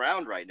the next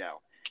round right now.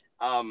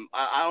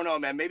 I don't know,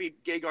 man. Maybe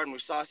Gegard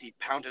Mousasi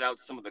pounded out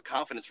some of the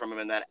confidence from him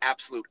in that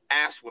absolute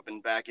ass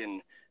whooping back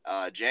in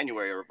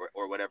January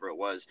or whatever it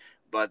was.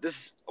 But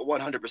this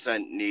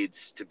 100%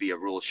 needs to be a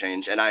rule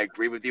change, and I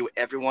agree with you.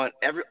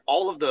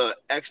 All of the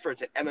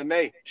experts in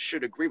MMA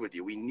should agree with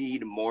you. We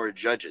need more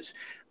judges.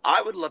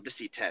 I would love to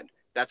see 10.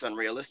 That's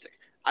unrealistic.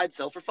 I'd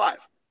sell for 5.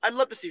 I'd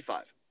love to see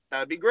 5. That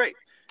would be great.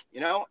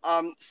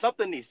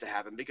 Something needs to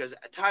happen because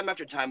time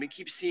after time we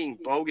keep seeing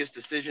bogus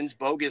decisions,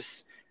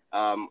 bogus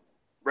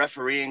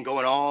refereeing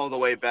going all the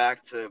way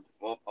back to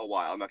a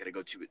while. I'm not going to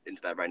go too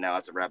into that right now.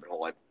 That's a rabbit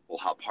hole I will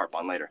harp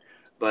on later.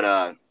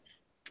 But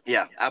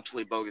yeah,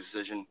 absolutely bogus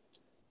decision.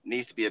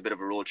 Needs to be a bit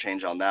of a rule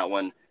change on that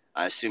one.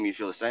 I assume you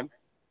feel the same.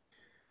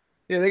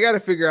 Yeah, they got to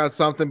figure out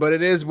something, but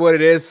it is what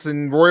it is.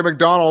 And Rory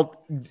McDonald,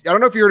 I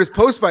don't know if you heard his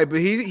post fight, but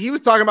he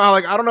was talking about how,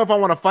 like, I don't know if I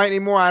want to fight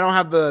anymore. I don't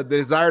have the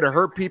desire to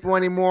hurt people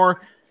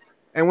anymore.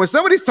 And when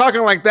somebody's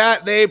talking like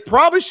that, they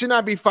probably should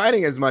not be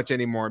fighting as much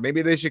anymore.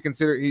 Maybe they should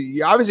consider.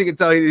 You obviously can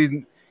tell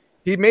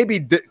he may be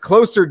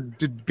closer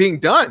to being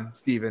done,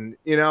 Steven.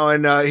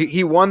 And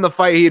he won the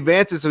fight. He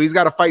advances, so he's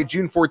got to fight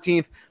June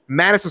 14th,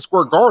 Madison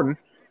Square Garden.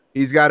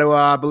 He's got to,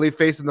 I believe,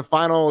 face in the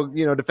final,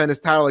 defend his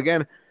title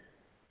again.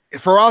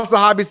 Faraz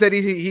Sahabi said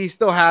he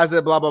still has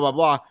it, blah, blah, blah,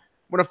 blah.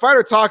 When a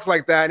fighter talks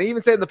like that, and he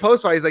even said in the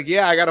post fight, he's like,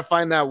 yeah, I got to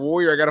find that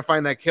warrior. I got to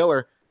find that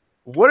killer.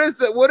 What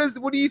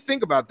do you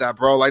think about that,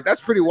 bro? Like, that's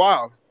pretty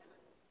wild.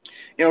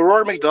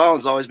 Rory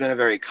McDonald's always been a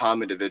very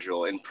calm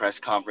individual in press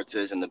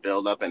conferences and the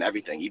build-up and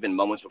everything. Even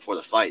moments before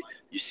the fight,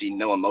 you see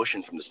no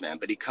emotion from this man.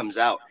 But he comes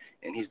out,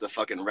 and he's the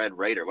fucking Red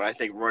Raider. When I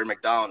think Rory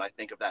McDonald, I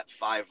think of that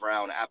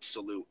 5-round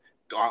absolute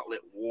gauntlet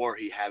war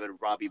he had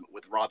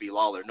with Robbie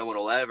Lawler. No one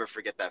will ever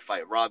forget that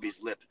fight.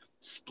 Robbie's lip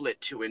split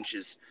 2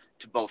 inches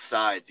to both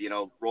sides.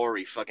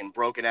 Rory fucking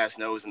broken ass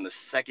nose in the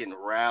second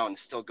round,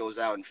 still goes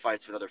out and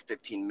fights for another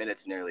 15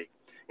 minutes nearly.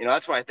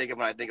 That's what I think of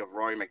when I think of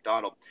Rory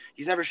McDonald.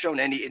 He's never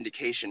shown any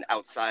indication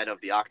outside of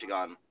the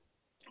octagon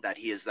that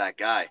he is that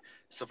guy.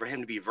 So for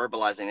him to be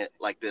verbalizing it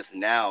like this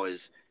now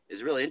is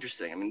really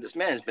interesting. I mean, this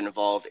man has been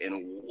involved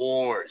in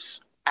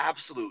wars,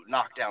 absolute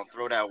knockdown,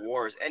 throwdown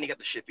wars, and he got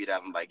the shit beat out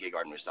of him by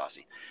Gegard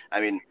Mousasi.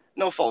 I mean,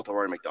 no fault to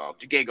Rory McDonald.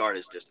 Gegard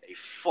is just a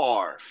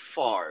far,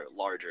 far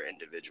larger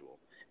individual.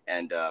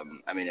 And,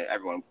 I mean,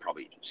 everyone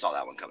probably saw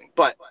that one coming.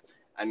 But,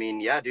 I mean,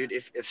 yeah, dude,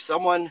 if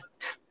someone...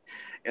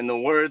 In the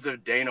words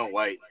of Dana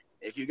White,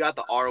 if you got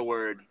the R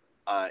word,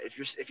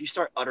 if you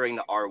start uttering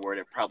the R word,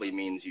 it probably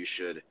means you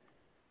should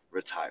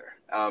retire.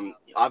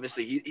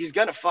 Obviously, he's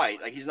gonna fight.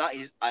 Like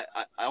I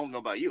don't know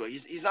about you.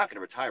 He's not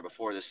gonna retire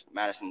before this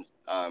Madison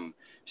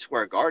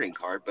Square Garden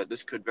card. But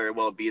this could very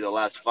well be the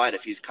last fight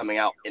if he's coming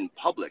out in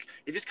public.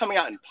 If he's coming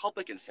out in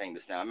public and saying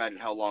this now, imagine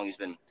how long he's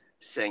been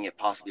saying it,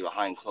 possibly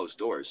behind closed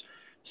doors.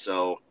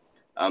 So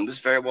this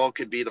very well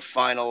could be the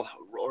final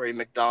Rory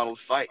McDonald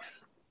fight.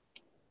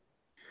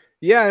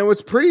 Yeah, and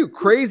what's pretty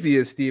crazy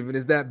is, Steven,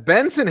 is that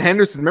Benson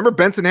Henderson, remember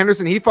Benson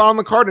Henderson, he fought on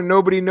the card and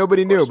nobody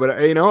knew.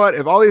 But you know what?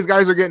 If all these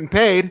guys are getting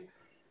paid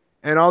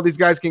and all these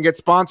guys can get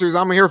sponsors,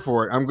 I'm here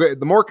for it. I'm good.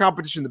 The more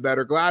competition, the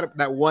better. Glad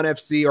that one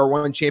FC or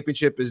one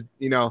championship is,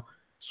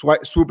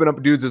 swooping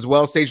up dudes as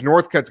well. Sage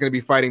Northcutt's going to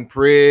be fighting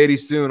pretty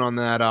soon on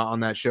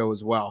that show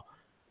as well.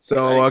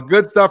 So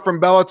good stuff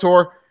from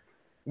Bellator.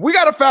 We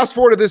got to fast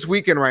forward to this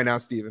weekend right now,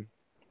 Steven.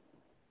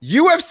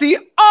 UFC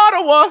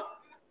Ottawa,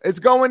 it's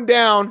going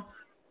down.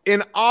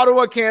 In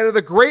Ottawa, Canada,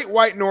 the Great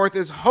White North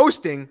is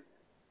hosting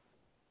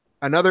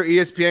another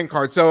ESPN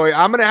card. So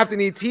I'm going to have to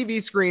need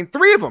TV screen,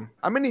 3 of them.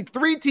 I'm going to need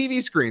 3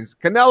 TV screens.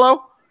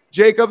 Canelo,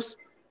 Jacobs,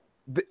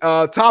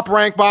 Top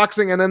Rank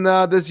Boxing, and then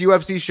this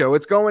UFC show.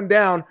 It's going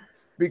down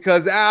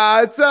because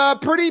it's a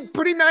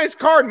pretty nice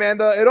card, man.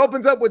 It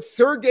opens up with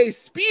Sergey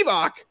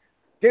Spivak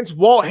against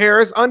Walt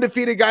Harris,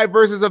 undefeated guy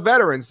versus a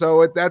veteran.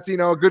 So that's,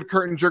 a good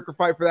curtain jerker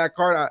fight for that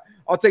card.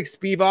 I'll take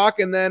Spivak,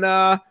 and then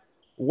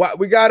what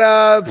we got?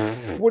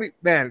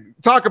 Man,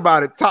 talk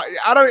about it.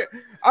 I don't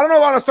know if I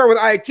want to start with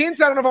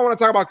Iakins. I don't know if I want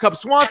to talk about Cub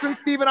Swanson.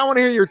 Steven, I want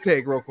to hear your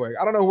take real quick.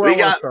 I don't know where I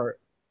want to start.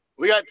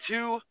 We got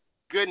 2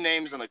 good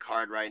names on the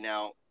card right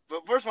now.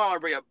 But first one I want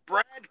to bring up,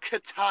 Brad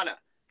Katana.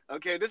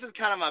 Okay, this is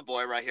kind of my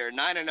boy right here,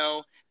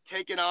 9-0,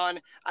 taking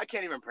on, I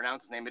can't even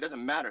pronounce his name. It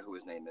doesn't matter who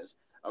his name is.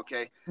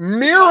 Okay.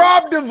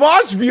 Mirab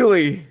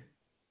Devashvili.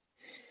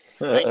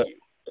 Thank you.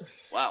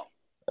 Wow.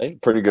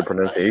 Pretty good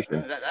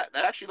pronunciation. That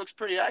actually looks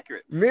pretty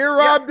accurate.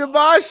 Mirab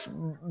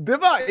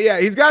Devash. Yeah,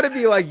 he's got to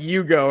be like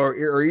Yugo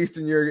or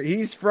Eastern Europe.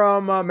 He's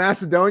from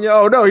Macedonia.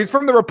 Oh, no, he's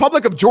from the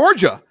Republic of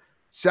Georgia.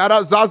 Shout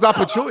out Zaza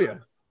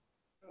Pachulia.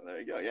 Oh, there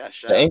you go. Yeah,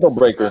 shout the out ankle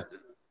breaker.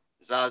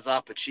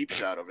 Zaza Pacheep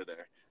shot over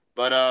there.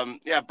 But,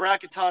 yeah,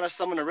 Brad Katana,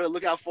 someone to really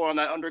look out for on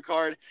that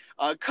undercard.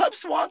 Cub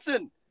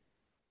Swanson.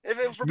 For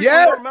people who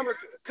don't remember,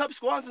 Cub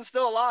Swanson's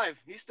still alive.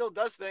 He still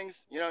does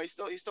things. He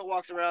still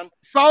walks around.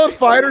 Solid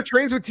fighter,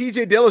 trains with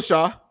TJ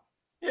Dillashaw.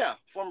 Yeah,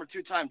 former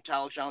 2-time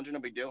title challenger, no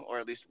big deal, or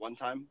at least 1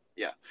 time.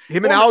 Yeah.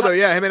 Him and Aldo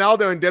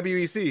in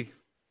WEC.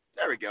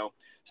 There we go.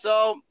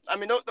 So, I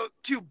mean, those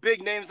 2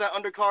 big names that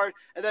undercard,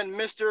 and then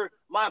Mr.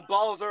 My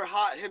Balls Are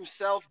Hot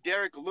himself,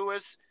 Derek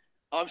Lewis.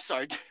 I'm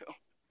sorry,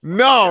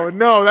 No,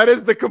 that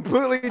is the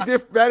completely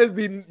different. That is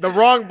the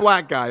wrong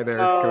black guy there.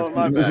 Oh, Coach.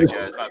 my bad,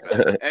 guys. My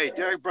bad. Hey,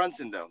 Derek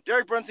Brunson though.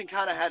 Derek Brunson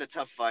kind of had a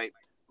tough fight,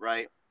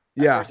 right?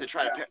 At Yeah. first, they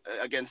tried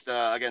to against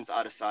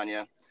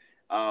Adesanya.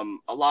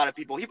 A lot of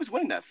people. He was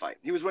winning that fight.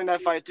 He was winning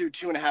that fight through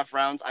 2.5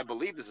 rounds. I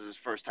believe this is his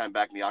first time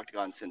back in the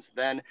octagon since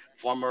then.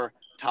 Former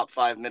top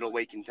 5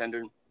 middleweight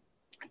contender.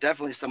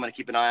 Definitely someone to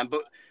keep an eye on.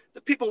 But the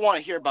people want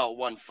to hear about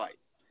one fight.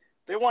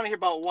 They want to hear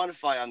about one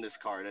fight on this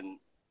card, and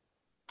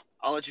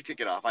I'll let you kick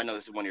it off. I know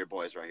this is one of your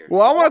boys right here.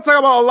 Well, I want to talk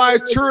about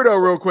Elias Trudeau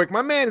real quick.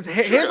 My man is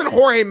him and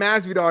Jorge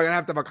Masvidal are gonna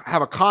have to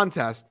have a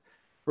contest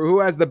for who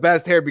has the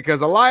best hair,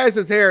 because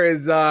Elias's hair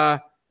is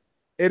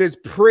it is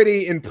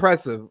pretty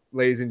impressive,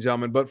 ladies and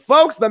gentlemen. But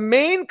folks, the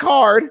main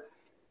card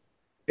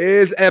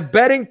is a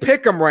betting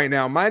pick'em right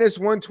now.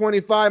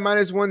 -125,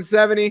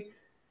 -170.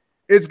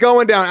 It's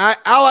going down.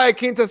 Al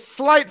Iaquinta,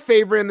 slight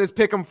favorite in this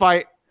pick'em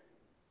fight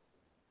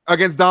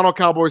against Donald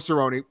Cowboy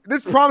Cerrone.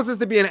 This promises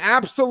to be an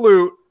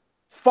absolute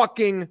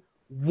fucking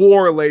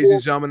war, ladies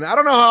and gentlemen. I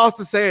don't know how else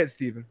to say it,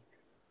 Steven.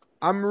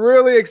 I'm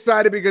really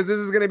excited because this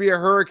is going to be a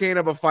hurricane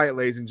of a fight,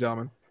 ladies and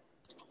gentlemen.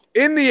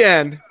 In the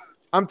end,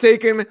 I'm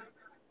taking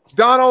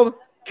Donald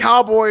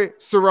Cowboy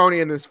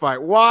Cerrone in this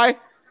fight. Why?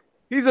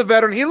 He's a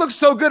veteran. He looked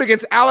so good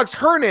against Alex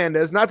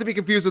Hernandez, not to be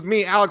confused with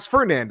me, Alex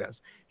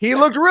Fernandez. He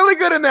looked really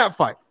good in that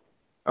fight.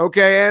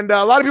 Okay, and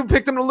a lot of people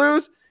picked him to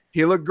lose.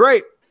 He looked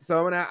great.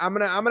 So I'm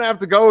gonna have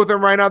to go with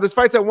him right now. This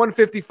fight's at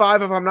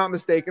 155, if I'm not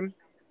mistaken.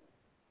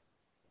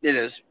 It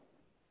is.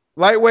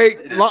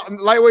 Lightweight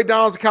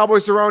Donald's Cowboy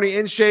Cerrone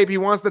in shape. He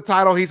wants the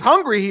title. He's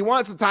hungry. He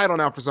wants the title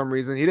now for some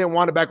reason. He didn't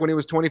want it back when he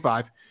was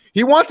 25.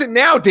 He wants it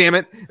now, damn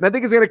it. And I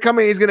think he's going to come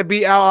in. He's going to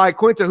beat Al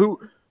Iaquinta, who,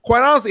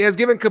 quite honestly, has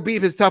given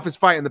Khabib his toughest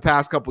fight in the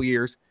past couple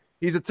years.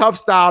 He's a tough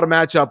style to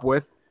match up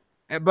with.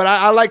 But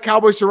I like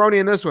Cowboy Cerrone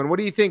in this one. What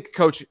do you think,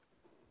 Coach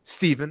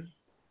Steven?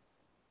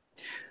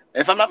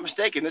 If I'm not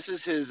mistaken, this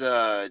is his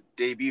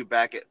debut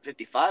back at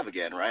 55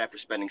 again, right? After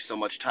spending so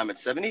much time at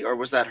 70, or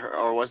was that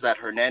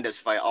Hernandez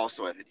fight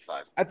also at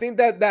 55? I think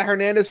that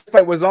Hernandez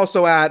fight was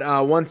also at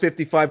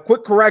 155.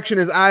 Quick correction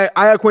is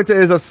Iaquinta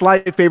is a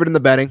slight favorite in the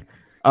betting.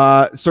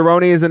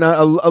 Cerrone is a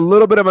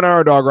little bit of an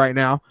underdog right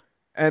now.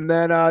 And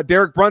then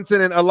Derek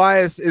Brunson and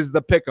Elias is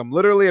the pick'em,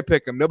 literally a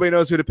pick'em. Nobody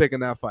knows who to pick in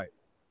that fight.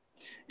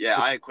 Yeah,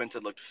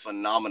 Iaquinta looked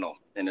phenomenal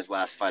in his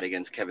last fight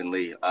against Kevin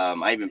Lee.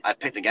 I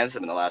picked against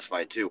him in the last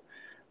fight too.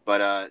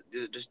 But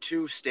just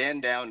two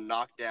stand down,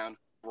 knockdown,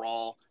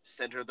 brawl,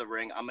 center of the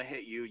ring. I'm gonna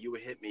hit you, you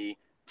would hit me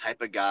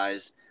type of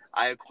guys.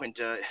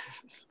 Iaquinta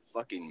is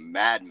fucking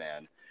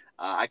madman.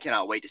 I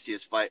cannot wait to see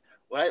his fight.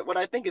 What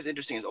I think is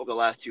interesting is over the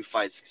last two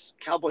fights,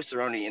 Cowboy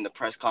Cerrone in the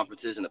press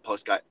conferences and the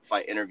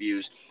post-fight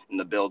interviews and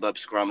the build-up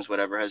scrums,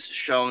 whatever, has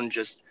shown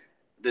just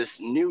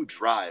this new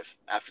drive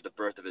after the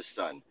birth of his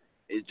son.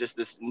 It's just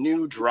this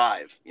new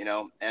drive, you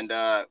know, and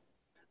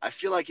I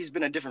feel like he's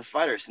been a different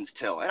fighter since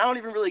Till, and I don't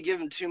even really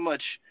give him too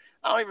much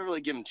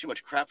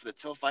crap for the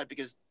Till fight,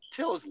 because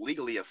Till is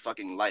legally a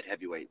fucking light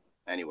heavyweight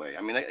anyway.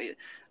 I mean,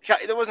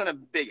 there wasn't a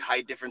big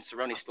height difference.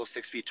 Cerrone's still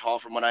 6 feet tall,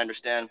 from what I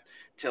understand.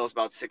 Till's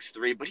about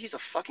 6'3", but he's a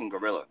fucking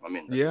gorilla. I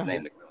mean, that's his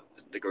name,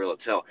 the gorilla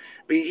Till.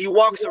 But he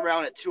walks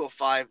around at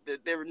 205.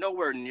 They're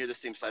nowhere near the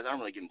same size. I don't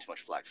really give him too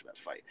much flack for that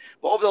fight.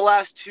 But over the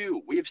last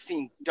two, we have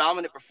seen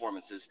dominant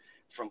performances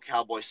from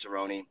Cowboy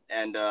Cerrone,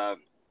 and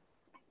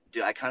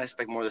dude, I kind of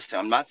expect more this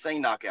time. I'm not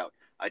saying knockout.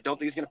 I don't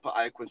think he's going to put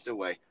Iaquinta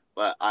away,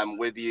 but I'm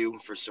with you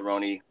for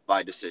Cerrone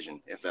by decision,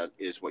 if that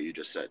is what you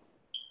just said.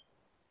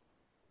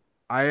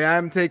 I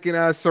am taking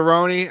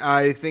Cerrone.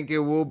 I think it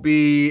will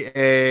be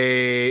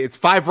it's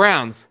 5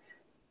 rounds.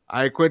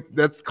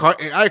 Iaquinta's got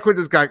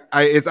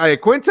it's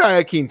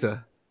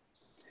Iaquinta.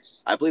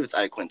 I believe it's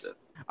Iaquinta.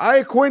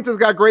 Iaquinta's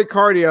got great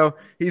cardio.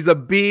 He's a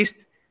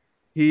beast.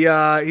 He's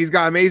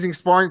got amazing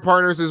sparring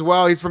partners as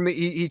well. He's from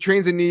he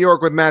trains in New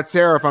York with Matt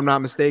Serra, if I'm not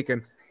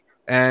mistaken.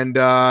 And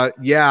I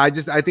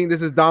think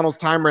this is Donald's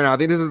time right now. I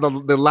think this is the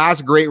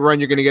last great run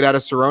you're going to get out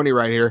of Cerrone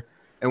right here,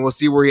 and we'll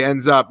see where he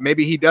ends up.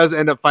 Maybe he does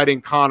end up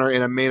fighting Conor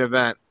in a main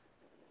event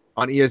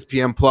on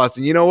ESPN Plus.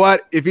 And you know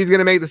what? If he's going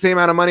to make the same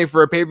amount of money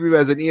for a pay-per-view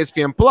as an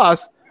ESPN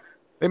Plus,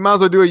 they might as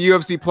well do a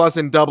UFC Plus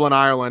in Dublin,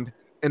 Ireland,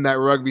 in that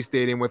rugby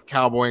stadium with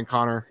Cowboy and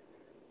Conor.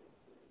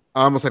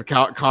 I almost said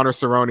Conor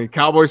Cerrone,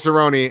 Cowboy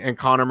Cerrone, and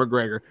Conor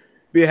McGregor.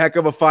 Be a heck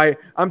of a fight.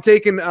 I'm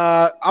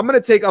going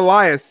to take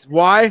Elias.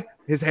 Why?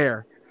 His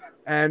hair.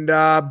 And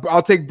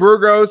I'll take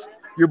Burgos,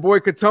 your boy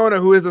Katona,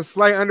 who is a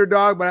slight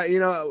underdog, but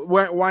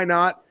why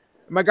not?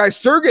 My guy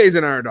Sergey's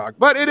an underdog,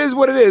 but it is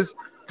what it is.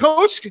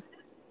 Coach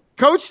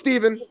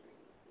Steven,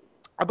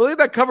 I believe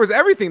that covers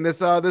everything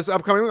this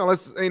upcoming week,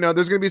 unless there's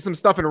going to be some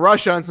stuff in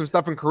Russia and some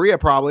stuff in Korea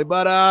probably,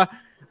 but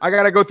I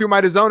got to go through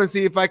my DAZN and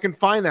see if I can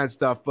find that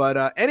stuff.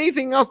 But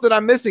anything else that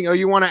I'm missing or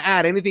you want to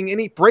add?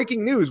 Any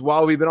breaking news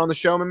while we've been on the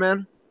show, my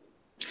man?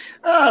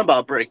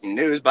 About breaking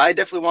news, but I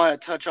definitely want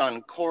to touch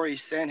on Corey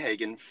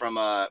Sandhagen from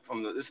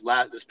this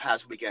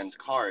past weekend's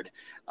card.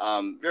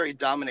 Very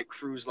dominant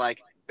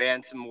cruise-like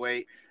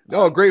bantamweight.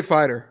 Great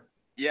fighter.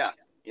 Yeah,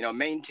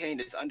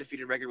 maintained his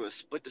undefeated record with a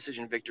split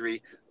decision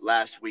victory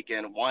last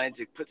weekend. Wanted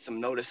to put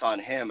some notice on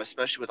him,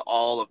 especially with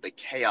all of the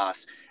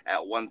chaos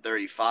at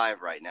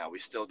 135 right now. We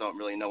still don't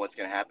really know what's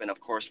going to happen. Of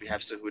course, we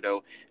have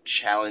Cejudo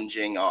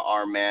challenging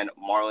our man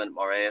Marlon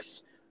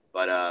Moraes.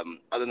 But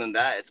other than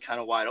that, it's kind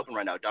of wide open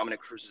right now. Dominic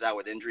Cruz is out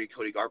with injury.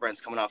 Cody Garbrandt's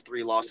coming off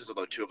 3 losses,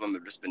 although 2 of them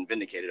have just been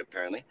vindicated,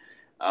 apparently.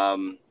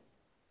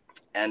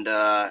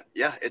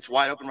 Yeah, it's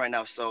wide open right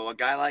now. So a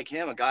guy like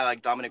him, a guy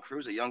like Dominic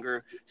Cruz, a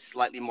younger,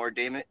 slightly more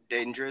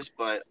dangerous,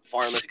 but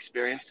far less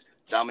experienced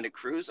Dominic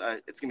Cruz,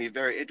 it's going to be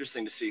very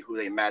interesting to see who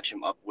they match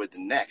him up with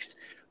next.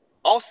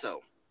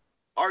 Also,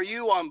 are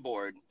you on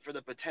board for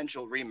the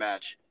potential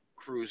rematch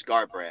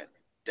Cruz-Garbrandt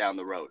down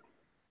the road?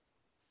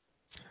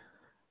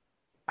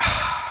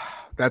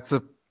 That's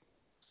a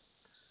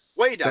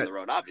way down the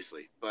road,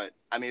 obviously, but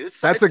I mean,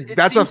 that's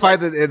a fight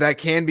that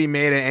can be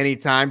made at any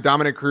time.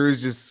 Dominic Cruz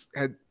just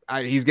had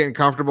he's getting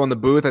comfortable in the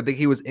booth. I think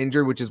he was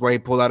injured, which is why he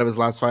pulled out of his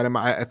last fight,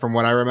 from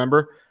what I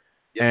remember.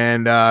 Yep.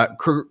 And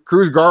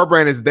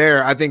Cruz-Garbrandt is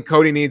there. I think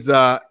Cody needs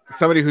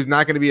somebody who's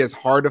not going to be as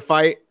hard to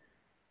fight.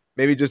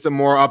 Maybe just a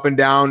more up and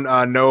down,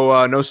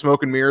 no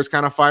smoke and mirrors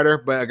kind of fighter,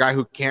 but a guy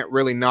who can't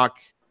really knock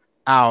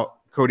out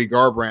Cody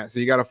Garbrandt. So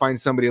you got to find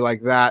somebody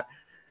like that.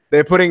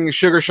 They're putting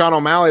Sean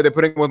O'Malley. They're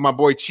putting him with my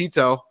boy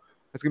Cheeto.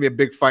 That's gonna be a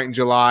big fight in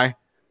July.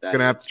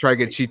 Gonna have to try to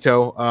get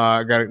Cheeto.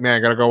 I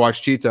gotta go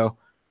watch Cheeto.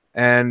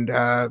 And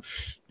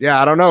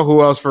yeah, I don't know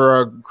who else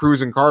for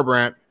Cruz and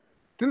Garbrandt.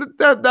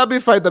 That'll be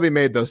a fight that'll be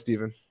made though,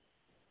 Steven.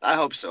 I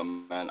hope so,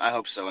 man. I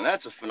hope so. And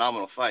that's a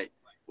phenomenal fight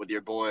with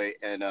your boy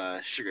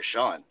and Sugar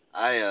Sean.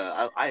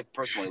 I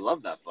personally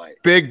love that fight.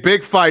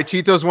 Big fight.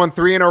 Cheeto's won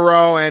 3 in a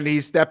row, and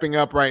he's stepping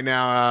up right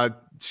now.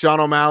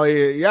 Sean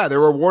O'Malley, yeah, they're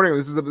rewarding.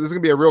 This is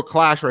gonna be a real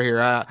clash right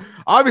here.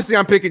 Obviously,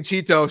 I'm picking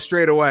Cheeto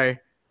straight away.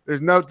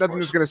 There's nothing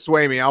that's gonna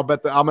sway me. I'm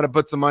gonna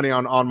put some money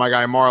on my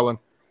guy Marlon.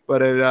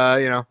 But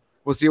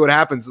we'll see what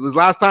happens. This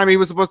last time he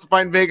was supposed to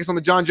fight in Vegas on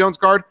the John Jones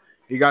card,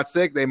 he got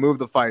sick. They moved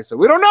the fight, so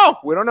we don't know.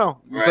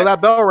 Until that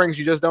bell rings,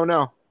 you just don't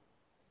know.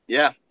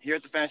 Yeah, here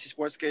at the Fantasy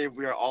Sports Cave,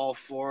 we are all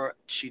for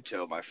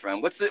Cheeto, my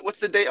friend. What's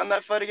the date on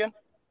that fight again?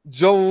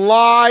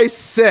 July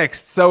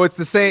 6th. So it's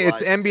the same.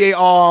 It's NBA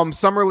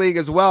Summer League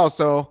as well.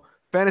 So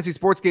Fantasy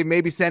Sports Game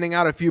may be sending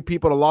out a few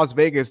people to Las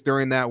Vegas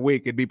during that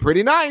week. It'd be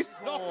pretty nice.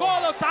 Los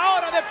codos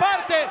ahora de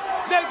parte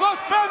del Ghost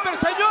Pepper,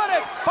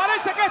 señores.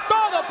 Parece que es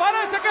todo.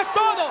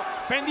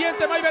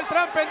 Pendiente May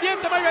Beltrán.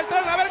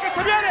 A ver qué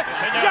se viene.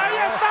 Y ahí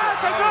está,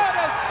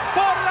 señores.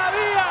 Por la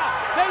vía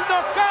del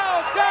knockout.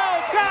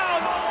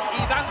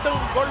 Y dando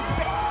un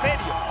golpe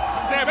serio,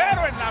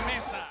 severo en la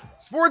mesa.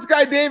 Sports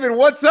Guy David,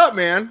 what's up,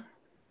 man?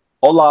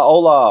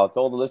 Hola to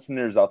all the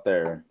listeners out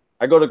there.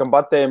 I go to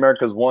Combate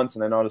Americas once,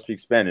 and I know how to speak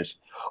Spanish.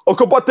 Oh,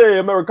 Combate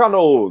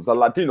Americanos,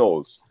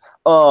 Latinos.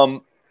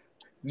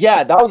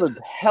 Yeah, that was a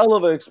hell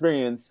of an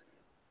experience.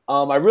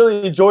 I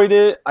really enjoyed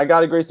it. I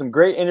got some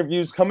great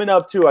interviews coming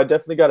up, too. I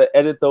definitely got to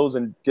edit those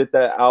and get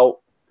that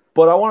out.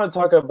 But I want to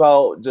talk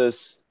about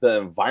just the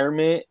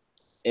environment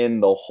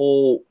in the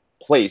whole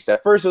place.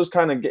 At first, it was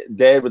kind of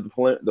dead with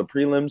the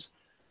prelims.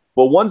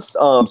 But once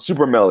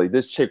Super Melly,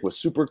 this chick was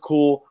super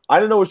cool. I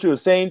didn't know what she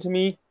was saying to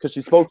me because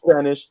she spoke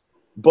Spanish,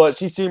 but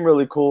she seemed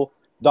really cool.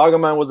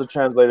 Doggerman was a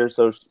translator,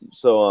 so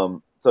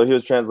he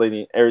was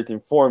translating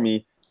everything for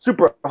me.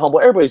 Super humble.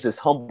 Everybody's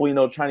just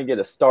humble, trying to get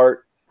a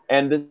start.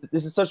 And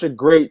this is such a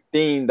great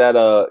thing that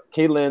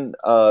Caitlin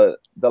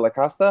De La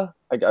Costa,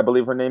 I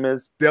believe her name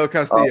is. Del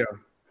Castillo.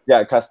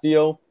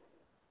 Castillo.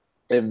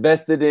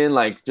 Invested in,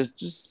 it's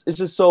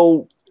just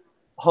so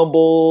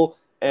humble.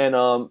 And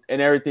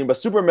everything, but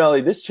Super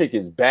Melly, this chick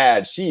is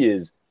bad. She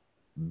is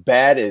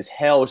bad as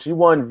hell. She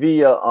won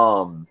via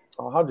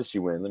how did she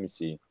win? Let me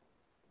see.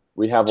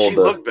 We have all She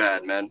looked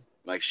bad, man.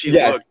 She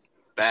looked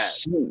bad.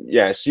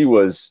 She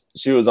was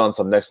on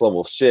some next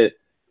level shit.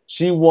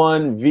 She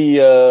won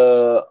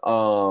via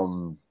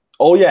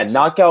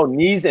knockout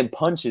knees and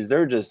punches.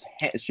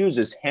 She was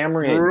just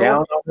hammering it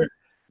down on her.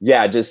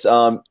 Yeah, just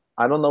I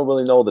don't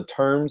really know the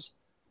terms,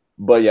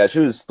 but yeah, she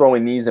was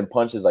throwing knees and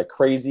punches like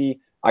crazy.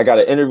 I got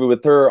an interview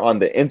with her on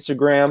the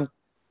Instagram.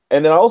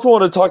 And then I also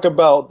want to talk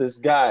about this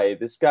guy,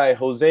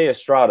 Jose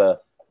Estrada.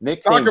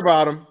 Talk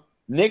about him.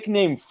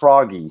 Nicknamed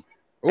Froggy.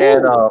 Ooh.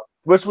 And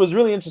which was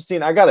really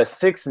interesting. I got a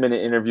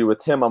 6-minute interview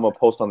with him. I'm going to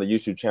post on the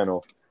YouTube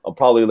channel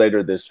probably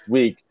later this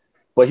week.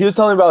 But he was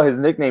telling me about his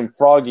nickname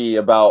Froggy,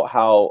 about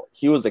how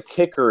he was a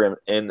kicker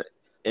in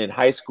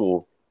high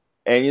school.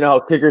 And you know how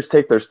kickers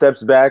take their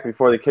steps back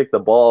before they kick the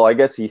ball? I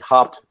guess he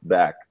hopped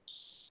back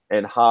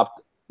and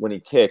hopped when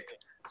he kicked.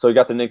 So he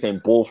got the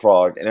nickname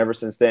Bullfrog, and ever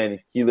since then,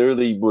 he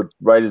literally would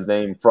write his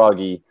name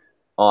Froggy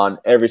on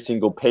every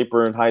single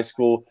paper in high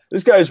school.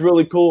 This guy is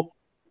really cool.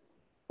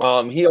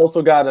 He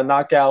also got a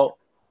knockout.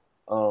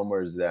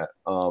 Where is that?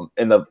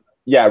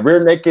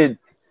 Rear naked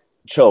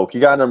choke. He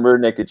got him rear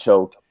naked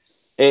choke.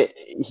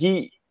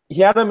 He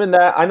had him in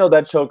that. I know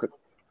that choke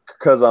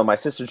because my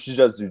sister, she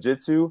does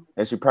jiu-jitsu,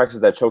 and she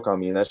practiced that choke on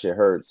me, and that shit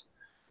hurts.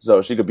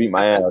 So she could beat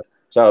my ass.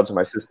 Shout out to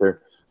my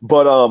sister.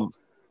 But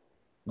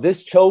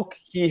this choke,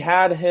 he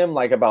had him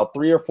about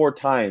 3 or 4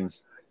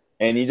 times,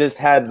 and he just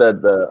had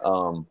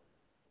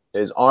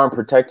his arm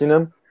protecting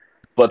him.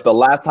 But the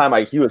last time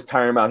he was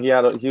tiring him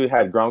out, he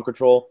had ground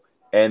control,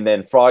 and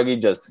then Froggy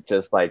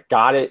just like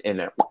got it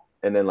and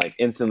then like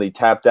instantly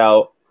tapped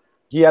out.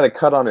 He had a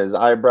cut on his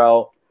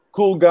eyebrow.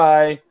 Cool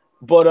guy.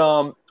 But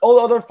all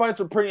the other fights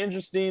were pretty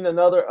interesting.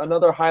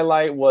 Another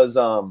highlight was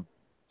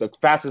the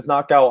fastest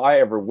knockout I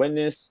ever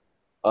witnessed.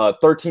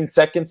 13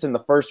 seconds in the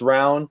first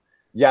round.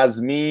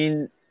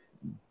 Yasmin,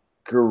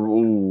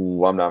 I'm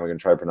not even gonna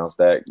try to pronounce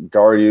that.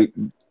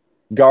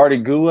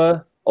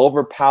 Gardigua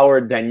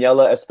overpowered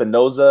Daniela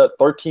Espinoza.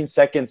 13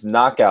 seconds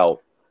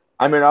knockout.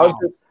 I mean, I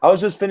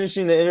was just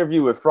finishing the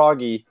interview with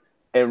Froggy,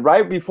 and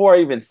right before I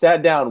even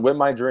sat down with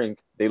my drink,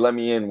 I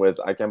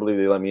can't believe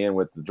they let me in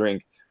with the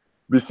drink.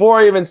 Before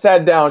I even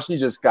sat down, she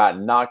just got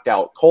knocked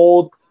out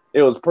cold.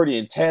 It was pretty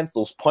intense.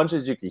 Those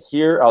punches you could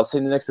hear. I was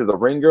sitting next to the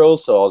ring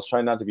girls, so I was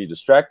trying not to be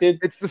distracted.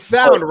 It's the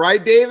sound,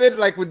 right, David?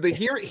 Like with the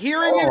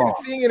hearing it and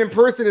seeing it in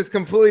person is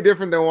completely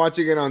different than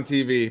watching it on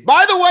TV.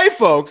 By the way,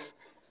 folks,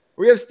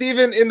 we have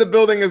Steven in the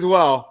building as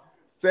well.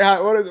 Say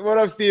hi. What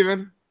up,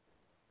 Steven?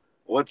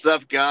 What's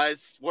up,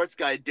 guys? Sports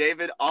Guy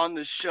David on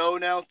the show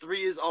now.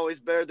 3 is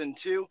always better than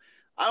 2.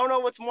 I don't know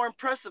what's more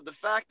impressive, the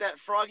fact that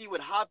Froggy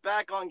would hop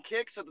back on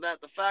kicks or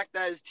the fact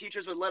that his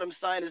teachers would let him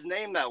sign his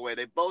name that way.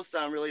 They both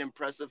sound really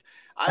impressive.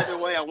 Either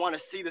way, I want to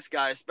see this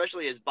guy,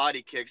 especially his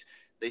body kicks.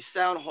 They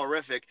sound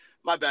horrific.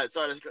 My bad.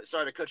 Sorry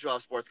to cut you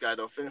off, Sports Guy,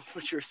 though. Finish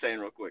what you were saying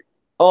real quick.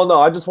 Oh,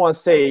 no, I just want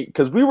to say,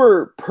 because we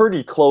were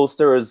pretty close.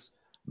 There was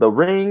the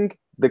ring,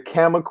 the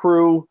camera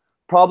crew,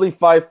 probably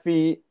 5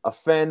 feet, a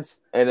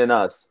fence, and then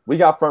us. We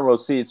got front row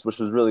seats, which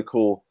was really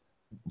cool.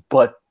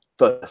 But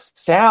the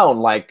sound,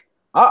 like,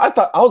 I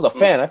thought I was a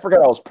fan. I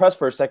forgot I was pressed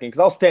for a second because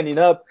I was standing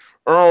up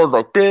and I was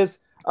like this.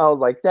 I was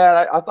like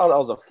that. I thought I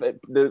was a fan.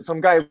 Some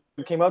guy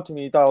came up to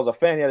me. He thought I was a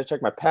fan. He had to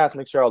check my pass,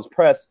 make sure I was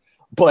pressed.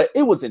 But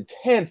it was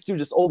intense, dude.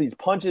 Just all these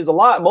punches.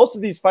 Most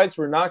of these fights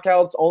were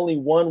knockouts. Only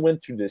one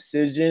went to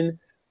decision,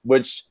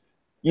 which,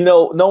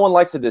 no one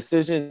likes a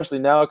decision, especially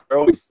now. They're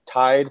always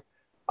tied.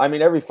 I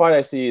mean, every fight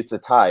I see, it's a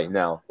tie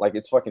now. Like,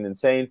 it's fucking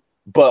insane.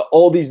 But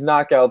all these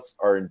knockouts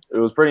it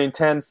was pretty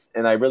intense,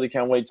 and I really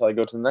can't wait till I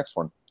go to the next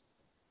one.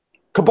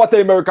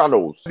 Combate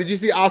Americanos. Did you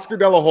see Oscar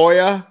De La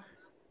Hoya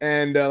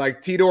and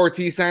Tito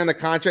Ortiz signing the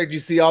contract? Did you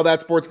see all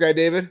that, Sports Guy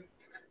David?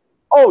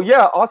 Oh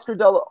yeah, Oscar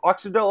De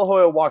La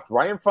Hoya walked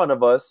right in front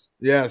of us.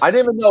 Yes. I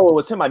didn't even know it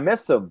was him. I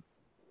missed him.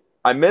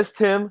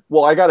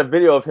 Well, I got a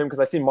video of him because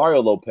I see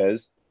Mario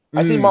Lopez.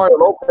 I see Mario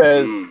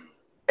Lopez,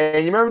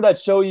 and you remember that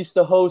show he used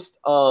to host,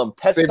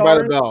 Pet Saved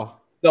Stars? by the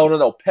Bell.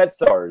 No, Pet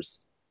Stars.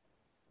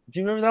 Do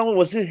you remember that one?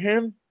 Was it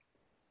him?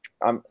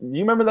 You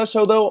remember that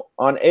show though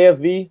on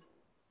AFV?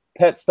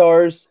 Pet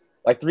Stars,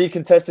 like 3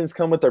 contestants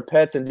come with their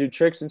pets and do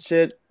tricks and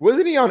shit.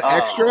 Wasn't he on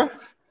Extra?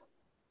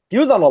 He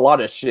was on a lot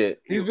of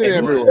shit. He's been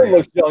everywhere. He still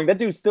looks young. That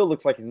dude still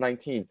looks like he's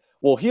 19.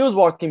 Well, he was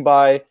walking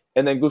by,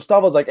 and then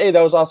Gustavo's like, "Hey,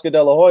 that was Oscar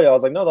De La Hoya." I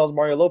was like, "No, that was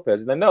Mario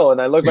Lopez." He's like, "No,"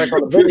 and I looked back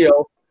on the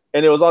video,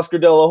 and it was Oscar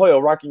De La Hoya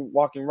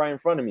walking right in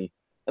front of me,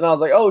 and I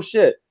was like, "Oh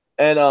shit!"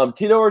 And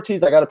Tito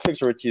Ortiz, I got a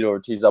picture with Tito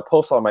Ortiz. I'll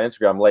post on my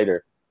Instagram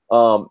later.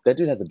 That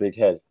dude has a big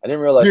head. I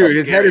didn't realize. Dude,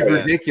 his head is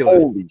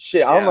ridiculous. Holy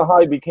shit! I don't know how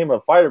he became a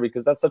fighter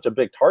because that's such a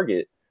big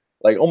target.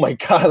 Like, oh my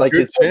god, like Good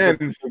his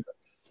chin.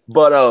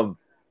 But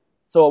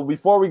so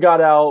before we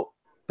got out,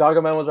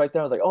 Dogman was right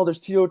there. I was like, oh, there's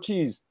Tito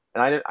Ortiz,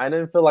 and I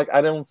didn't feel like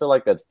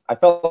that. I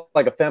felt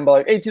like a fan, but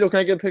like, hey Tito, can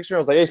I get a picture? I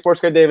was like, hey, Sports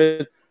Guy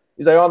David.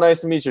 He's like, oh, nice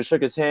to meet you.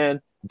 Shook his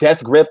hand.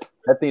 Death grip.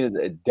 That thing is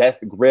a death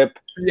grip.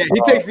 Yeah,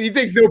 he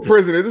takes no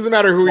prisoner. It doesn't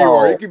matter who you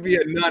are. You could be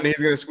a nun. And he's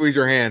gonna squeeze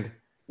your hand.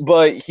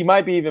 But he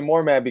might be even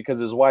more mad because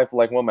his wife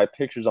liked one of my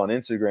pictures on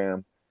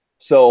Instagram.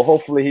 So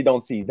hopefully he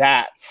don't see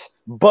that.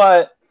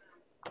 But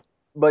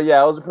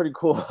yeah, it was a pretty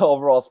cool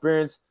overall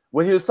experience.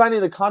 When he was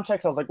signing the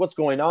contracts, I was like, what's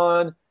going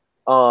on?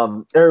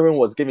 Everyone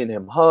was giving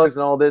him hugs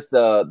and all this.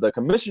 The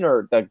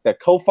commissioner, the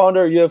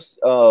co-founder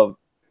of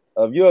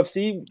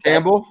UFC,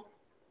 Campbell,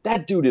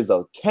 that dude's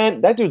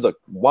a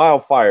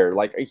wildfire.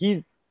 Like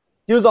he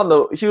was on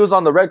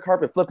the red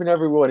carpet flipping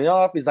everyone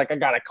off. He's like, I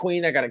got a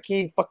queen, I got a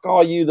king, fuck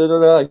all you.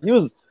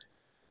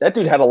 That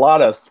dude had a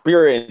lot of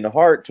spirit and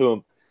heart to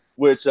him.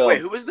 Which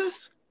wait, who was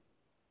this?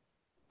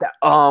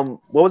 What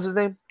was his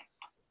name?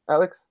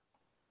 Alex?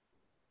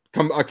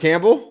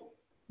 Campbell?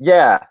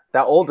 Yeah,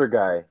 that older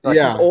guy. Like,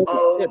 yeah.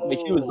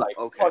 He was like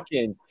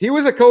fucking. He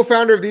was a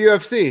co-founder of the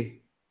UFC.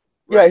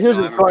 Yeah, he was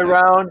just going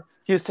around.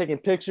 He was taking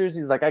pictures.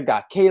 He's like, I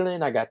got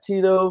Kaylin, I got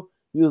Tito.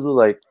 He was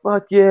like,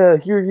 fuck yeah,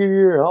 here.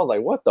 And I was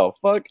like, what the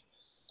fuck?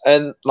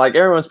 And like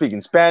everyone speaking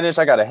Spanish.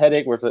 I got a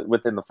headache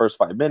within the first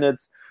 5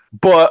 minutes.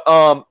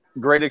 But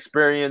great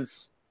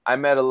experience. I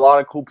met a lot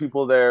of cool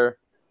people there.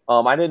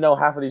 I didn't know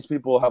half of these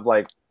people have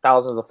like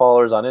thousands of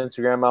followers on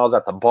Instagram. I was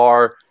at the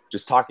bar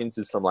just talking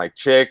to some like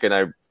chick, and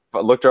I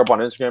looked her up on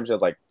Instagram. She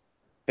has like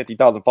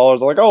 50,000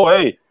 followers. I'm like, oh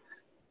hey.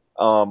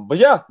 But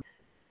yeah,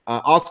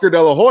 Oscar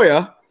De La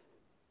Hoya,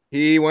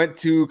 he went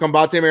to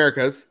Combate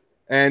Americas,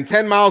 and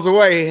 10 miles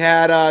away, he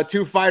had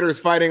 2 fighters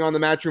fighting on the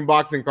Matchroom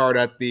boxing card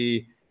at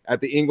the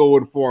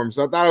Inglewood Forum.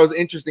 So I thought it was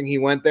interesting he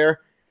went there.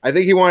 I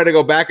think he wanted to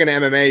go back into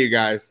MMA, you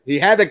guys. He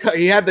had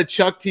the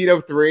Chuck Tito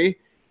 3.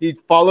 He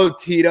followed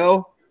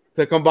Tito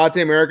to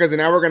Combate Americas, and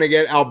now we're going to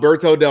get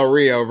Alberto Del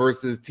Rio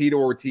versus Tito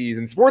Ortiz.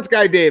 And Sports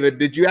Guy David,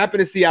 did you happen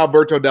to see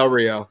Alberto Del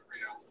Rio?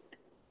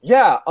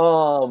 Yeah,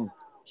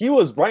 he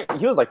was right.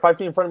 He was like 5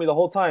 feet in front of me the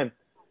whole time.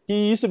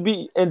 He used to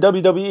be in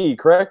WWE,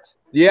 correct?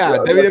 Yeah,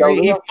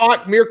 WWE. He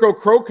fought Mirko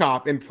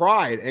Krokop in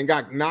Pride and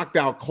got knocked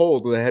out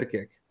cold with a head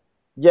kick.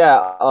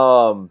 Yeah,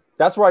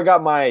 that's where I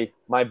got my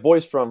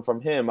voice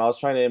from him. I was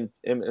trying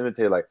to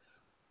imitate like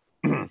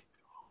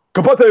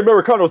Combate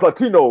Americanos,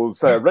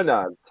 Latinos,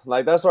 Renas.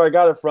 Like that's where I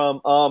got it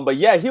from. But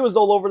yeah, he was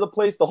all over the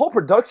place. The whole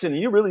production,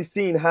 you really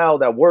seen how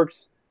that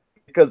works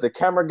because the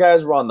camera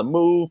guys were on the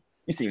move.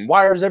 You seen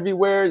wires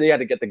everywhere. They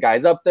had to get the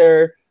guys up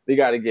there. They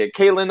got to get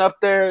Kalen up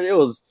there. It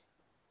was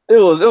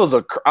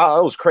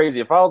crazy.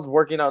 If I was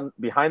working on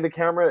behind the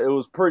camera, it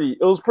was pretty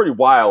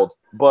wild.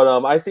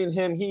 But I seen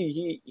him.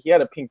 He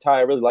had a pink tie.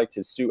 I really liked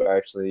his suit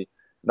actually.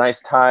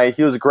 Nice tie.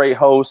 He was a great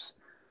host.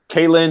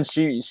 Kaylin,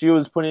 she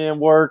was putting in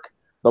work.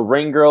 The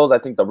ring girls, I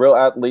think the real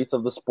athletes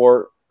of the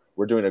sport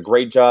were doing a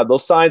great job.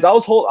 Those signs, I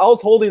was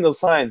holding those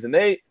signs, and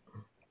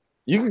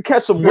you can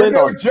catch some wind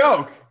on.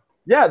 Joke.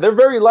 Yeah, they're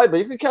very light, but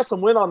you can catch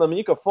some wind on them and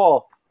you can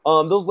fall.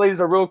 Those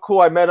ladies are real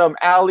cool. I met them,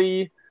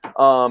 Allie,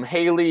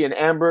 Haley, and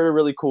Amber,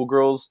 really cool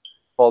girls.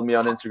 Followed me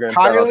on Instagram.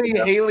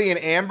 Kylie, Haley,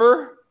 and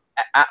Amber?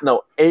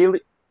 No, Ailey.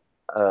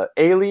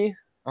 Ailey.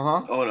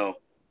 Oh no.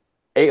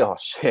 Oh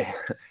shit.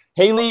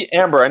 Haley,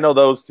 Amber, I know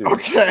those two.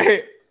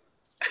 Okay.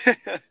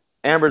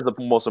 Amber's the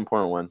most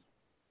important one.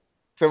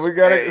 So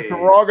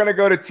we're all gonna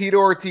go to Tito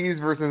Ortiz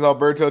versus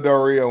Alberto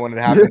Del Rio when it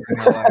happens in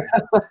LA.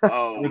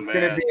 It's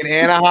gonna be in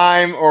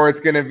Anaheim, or it's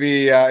gonna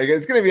be at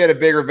a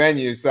bigger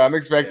venue. So I'm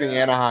expecting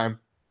Anaheim.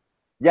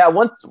 Yeah,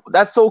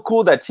 that's so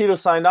cool that Tito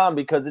signed on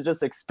because it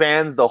just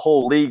expands the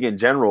whole league in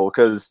general.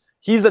 Because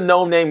he's a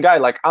no-name guy.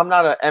 Like I'm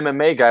not an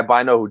MMA guy, but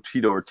I know who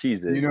Tito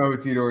Ortiz is. You know who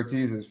Tito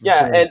Ortiz is.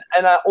 Yeah, sure.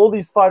 and all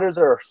these fighters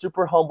are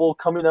super humble,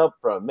 coming up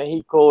from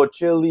Mexico,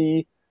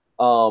 Chile,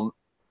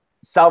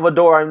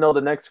 Salvador. I know the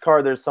next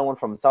card, there's someone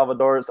from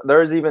Salvador.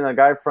 There's even a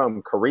guy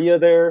from Korea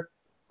there.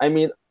 I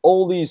mean,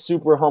 all these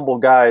super humble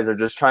guys are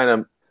just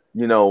trying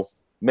to,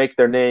 make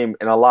their name,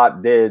 and a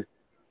lot did.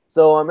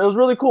 So it was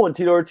really cool, and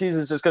Tito Ortiz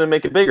is just going to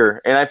make it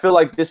bigger. And I feel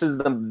like this is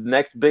the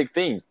next big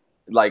thing.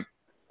 Like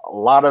there's a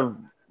lot of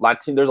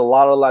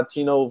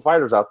Latino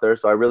fighters out there,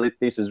 so I really think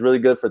this is really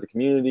good for the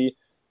community,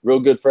 real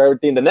good for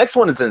everything. The next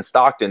one is in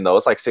Stockton, though.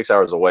 It's like 6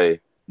 hours away.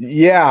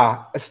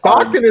 Yeah,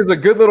 Stockton is a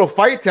good little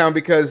fight town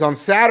because on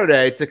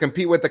Saturday to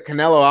compete with the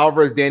Canelo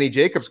Alvarez Danny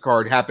Jacobs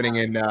card happening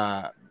in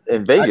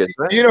Vegas.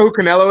 Right? Do you know who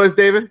Canelo is,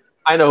 David?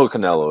 I know who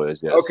Canelo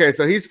is. Yes. Okay,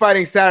 so he's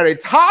fighting Saturday.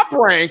 Top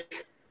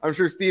Rank. I'm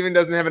sure Steven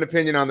doesn't have an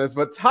opinion on this,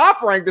 but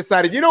Top Rank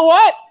decided, you know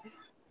what?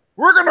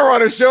 We're going to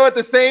run a show at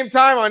the same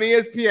time on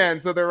ESPN.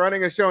 So they're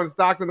running a show in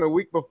Stockton the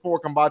week before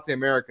Combate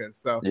Americas.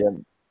 So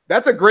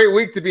that's a great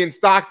week to be in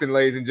Stockton,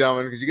 ladies and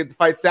gentlemen, because you get to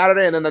fight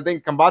Saturday, and then I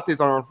think Combates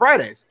are on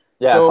Fridays.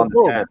 Yeah, so, it's on the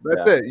 10th,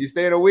 that's it. You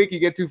stay in a week, you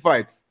get 2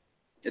 fights.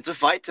 It's a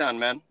fight town,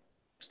 man.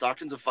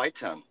 Stockton's a fight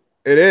town.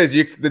 It is.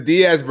 The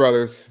Diaz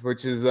brothers,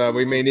 which is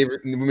we may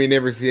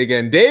never see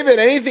again. David,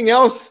 anything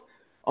else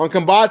on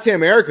Combate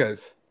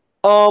Americas?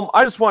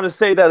 I just want to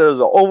say that it was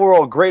an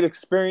overall great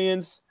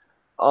experience.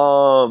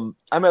 I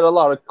met a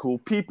lot of cool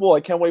people.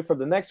 I can't wait for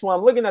the next one.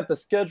 I'm looking at the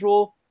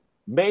schedule.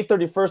 May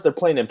 31st, they're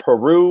playing in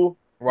Peru.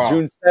 Wow.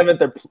 June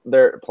 7th,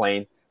 they're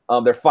playing.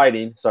 They're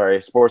fighting.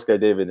 Sorry, Sports Guy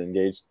David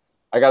engaged.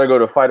 I gotta go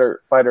to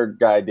fighter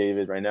guy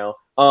David right now.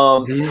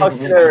 Tucson,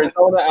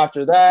 Arizona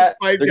after that.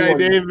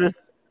 David.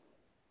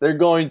 They're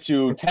going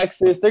to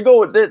Texas.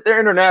 They're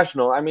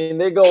international. I mean,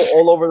 they go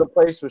all over the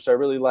place, which I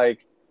really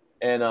like.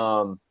 And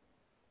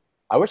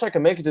I wish I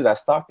could make it to that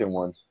Stockton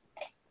one.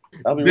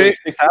 That'll be really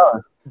 6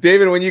 hours.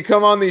 David, when you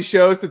come on these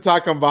shows to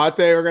talk Combate,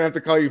 we're gonna have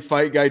to call you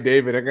Fight Guy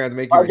David. I'm gonna have to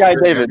make you Fight Guy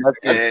David. That's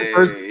the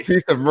first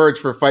piece of merch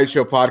for Fight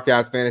Show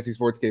Podcast, Fantasy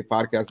Sportscape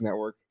Podcast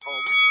Network.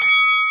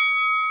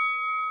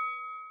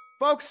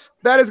 Folks,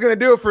 that is going to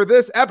do it for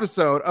this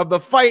episode of the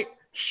Fight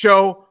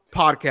Show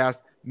Podcast,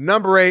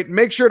 number 8.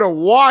 Make sure to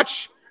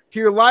watch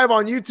here live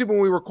on YouTube when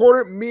we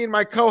record it. Me and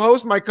my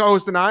co-host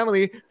and I. Let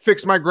me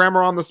fix my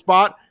grammar on the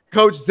spot.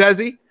 Coach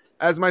Zezzy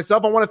as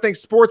myself. I want to thank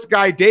Sports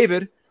Guy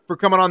David for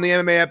coming on the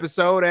MMA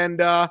episode.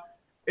 And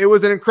it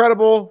was an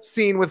incredible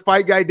scene with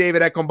Fight Guy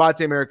David at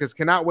Combate Americas.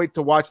 Cannot wait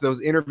to watch those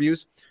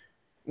interviews.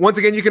 Once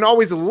again, you can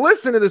always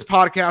listen to this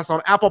podcast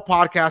on Apple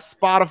Podcasts,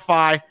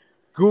 Spotify,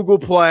 Google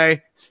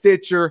Play,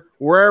 Stitcher,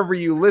 wherever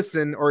you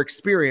listen or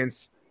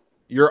experience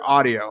your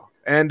audio.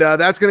 And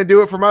that's going to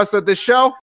do it from us at this show.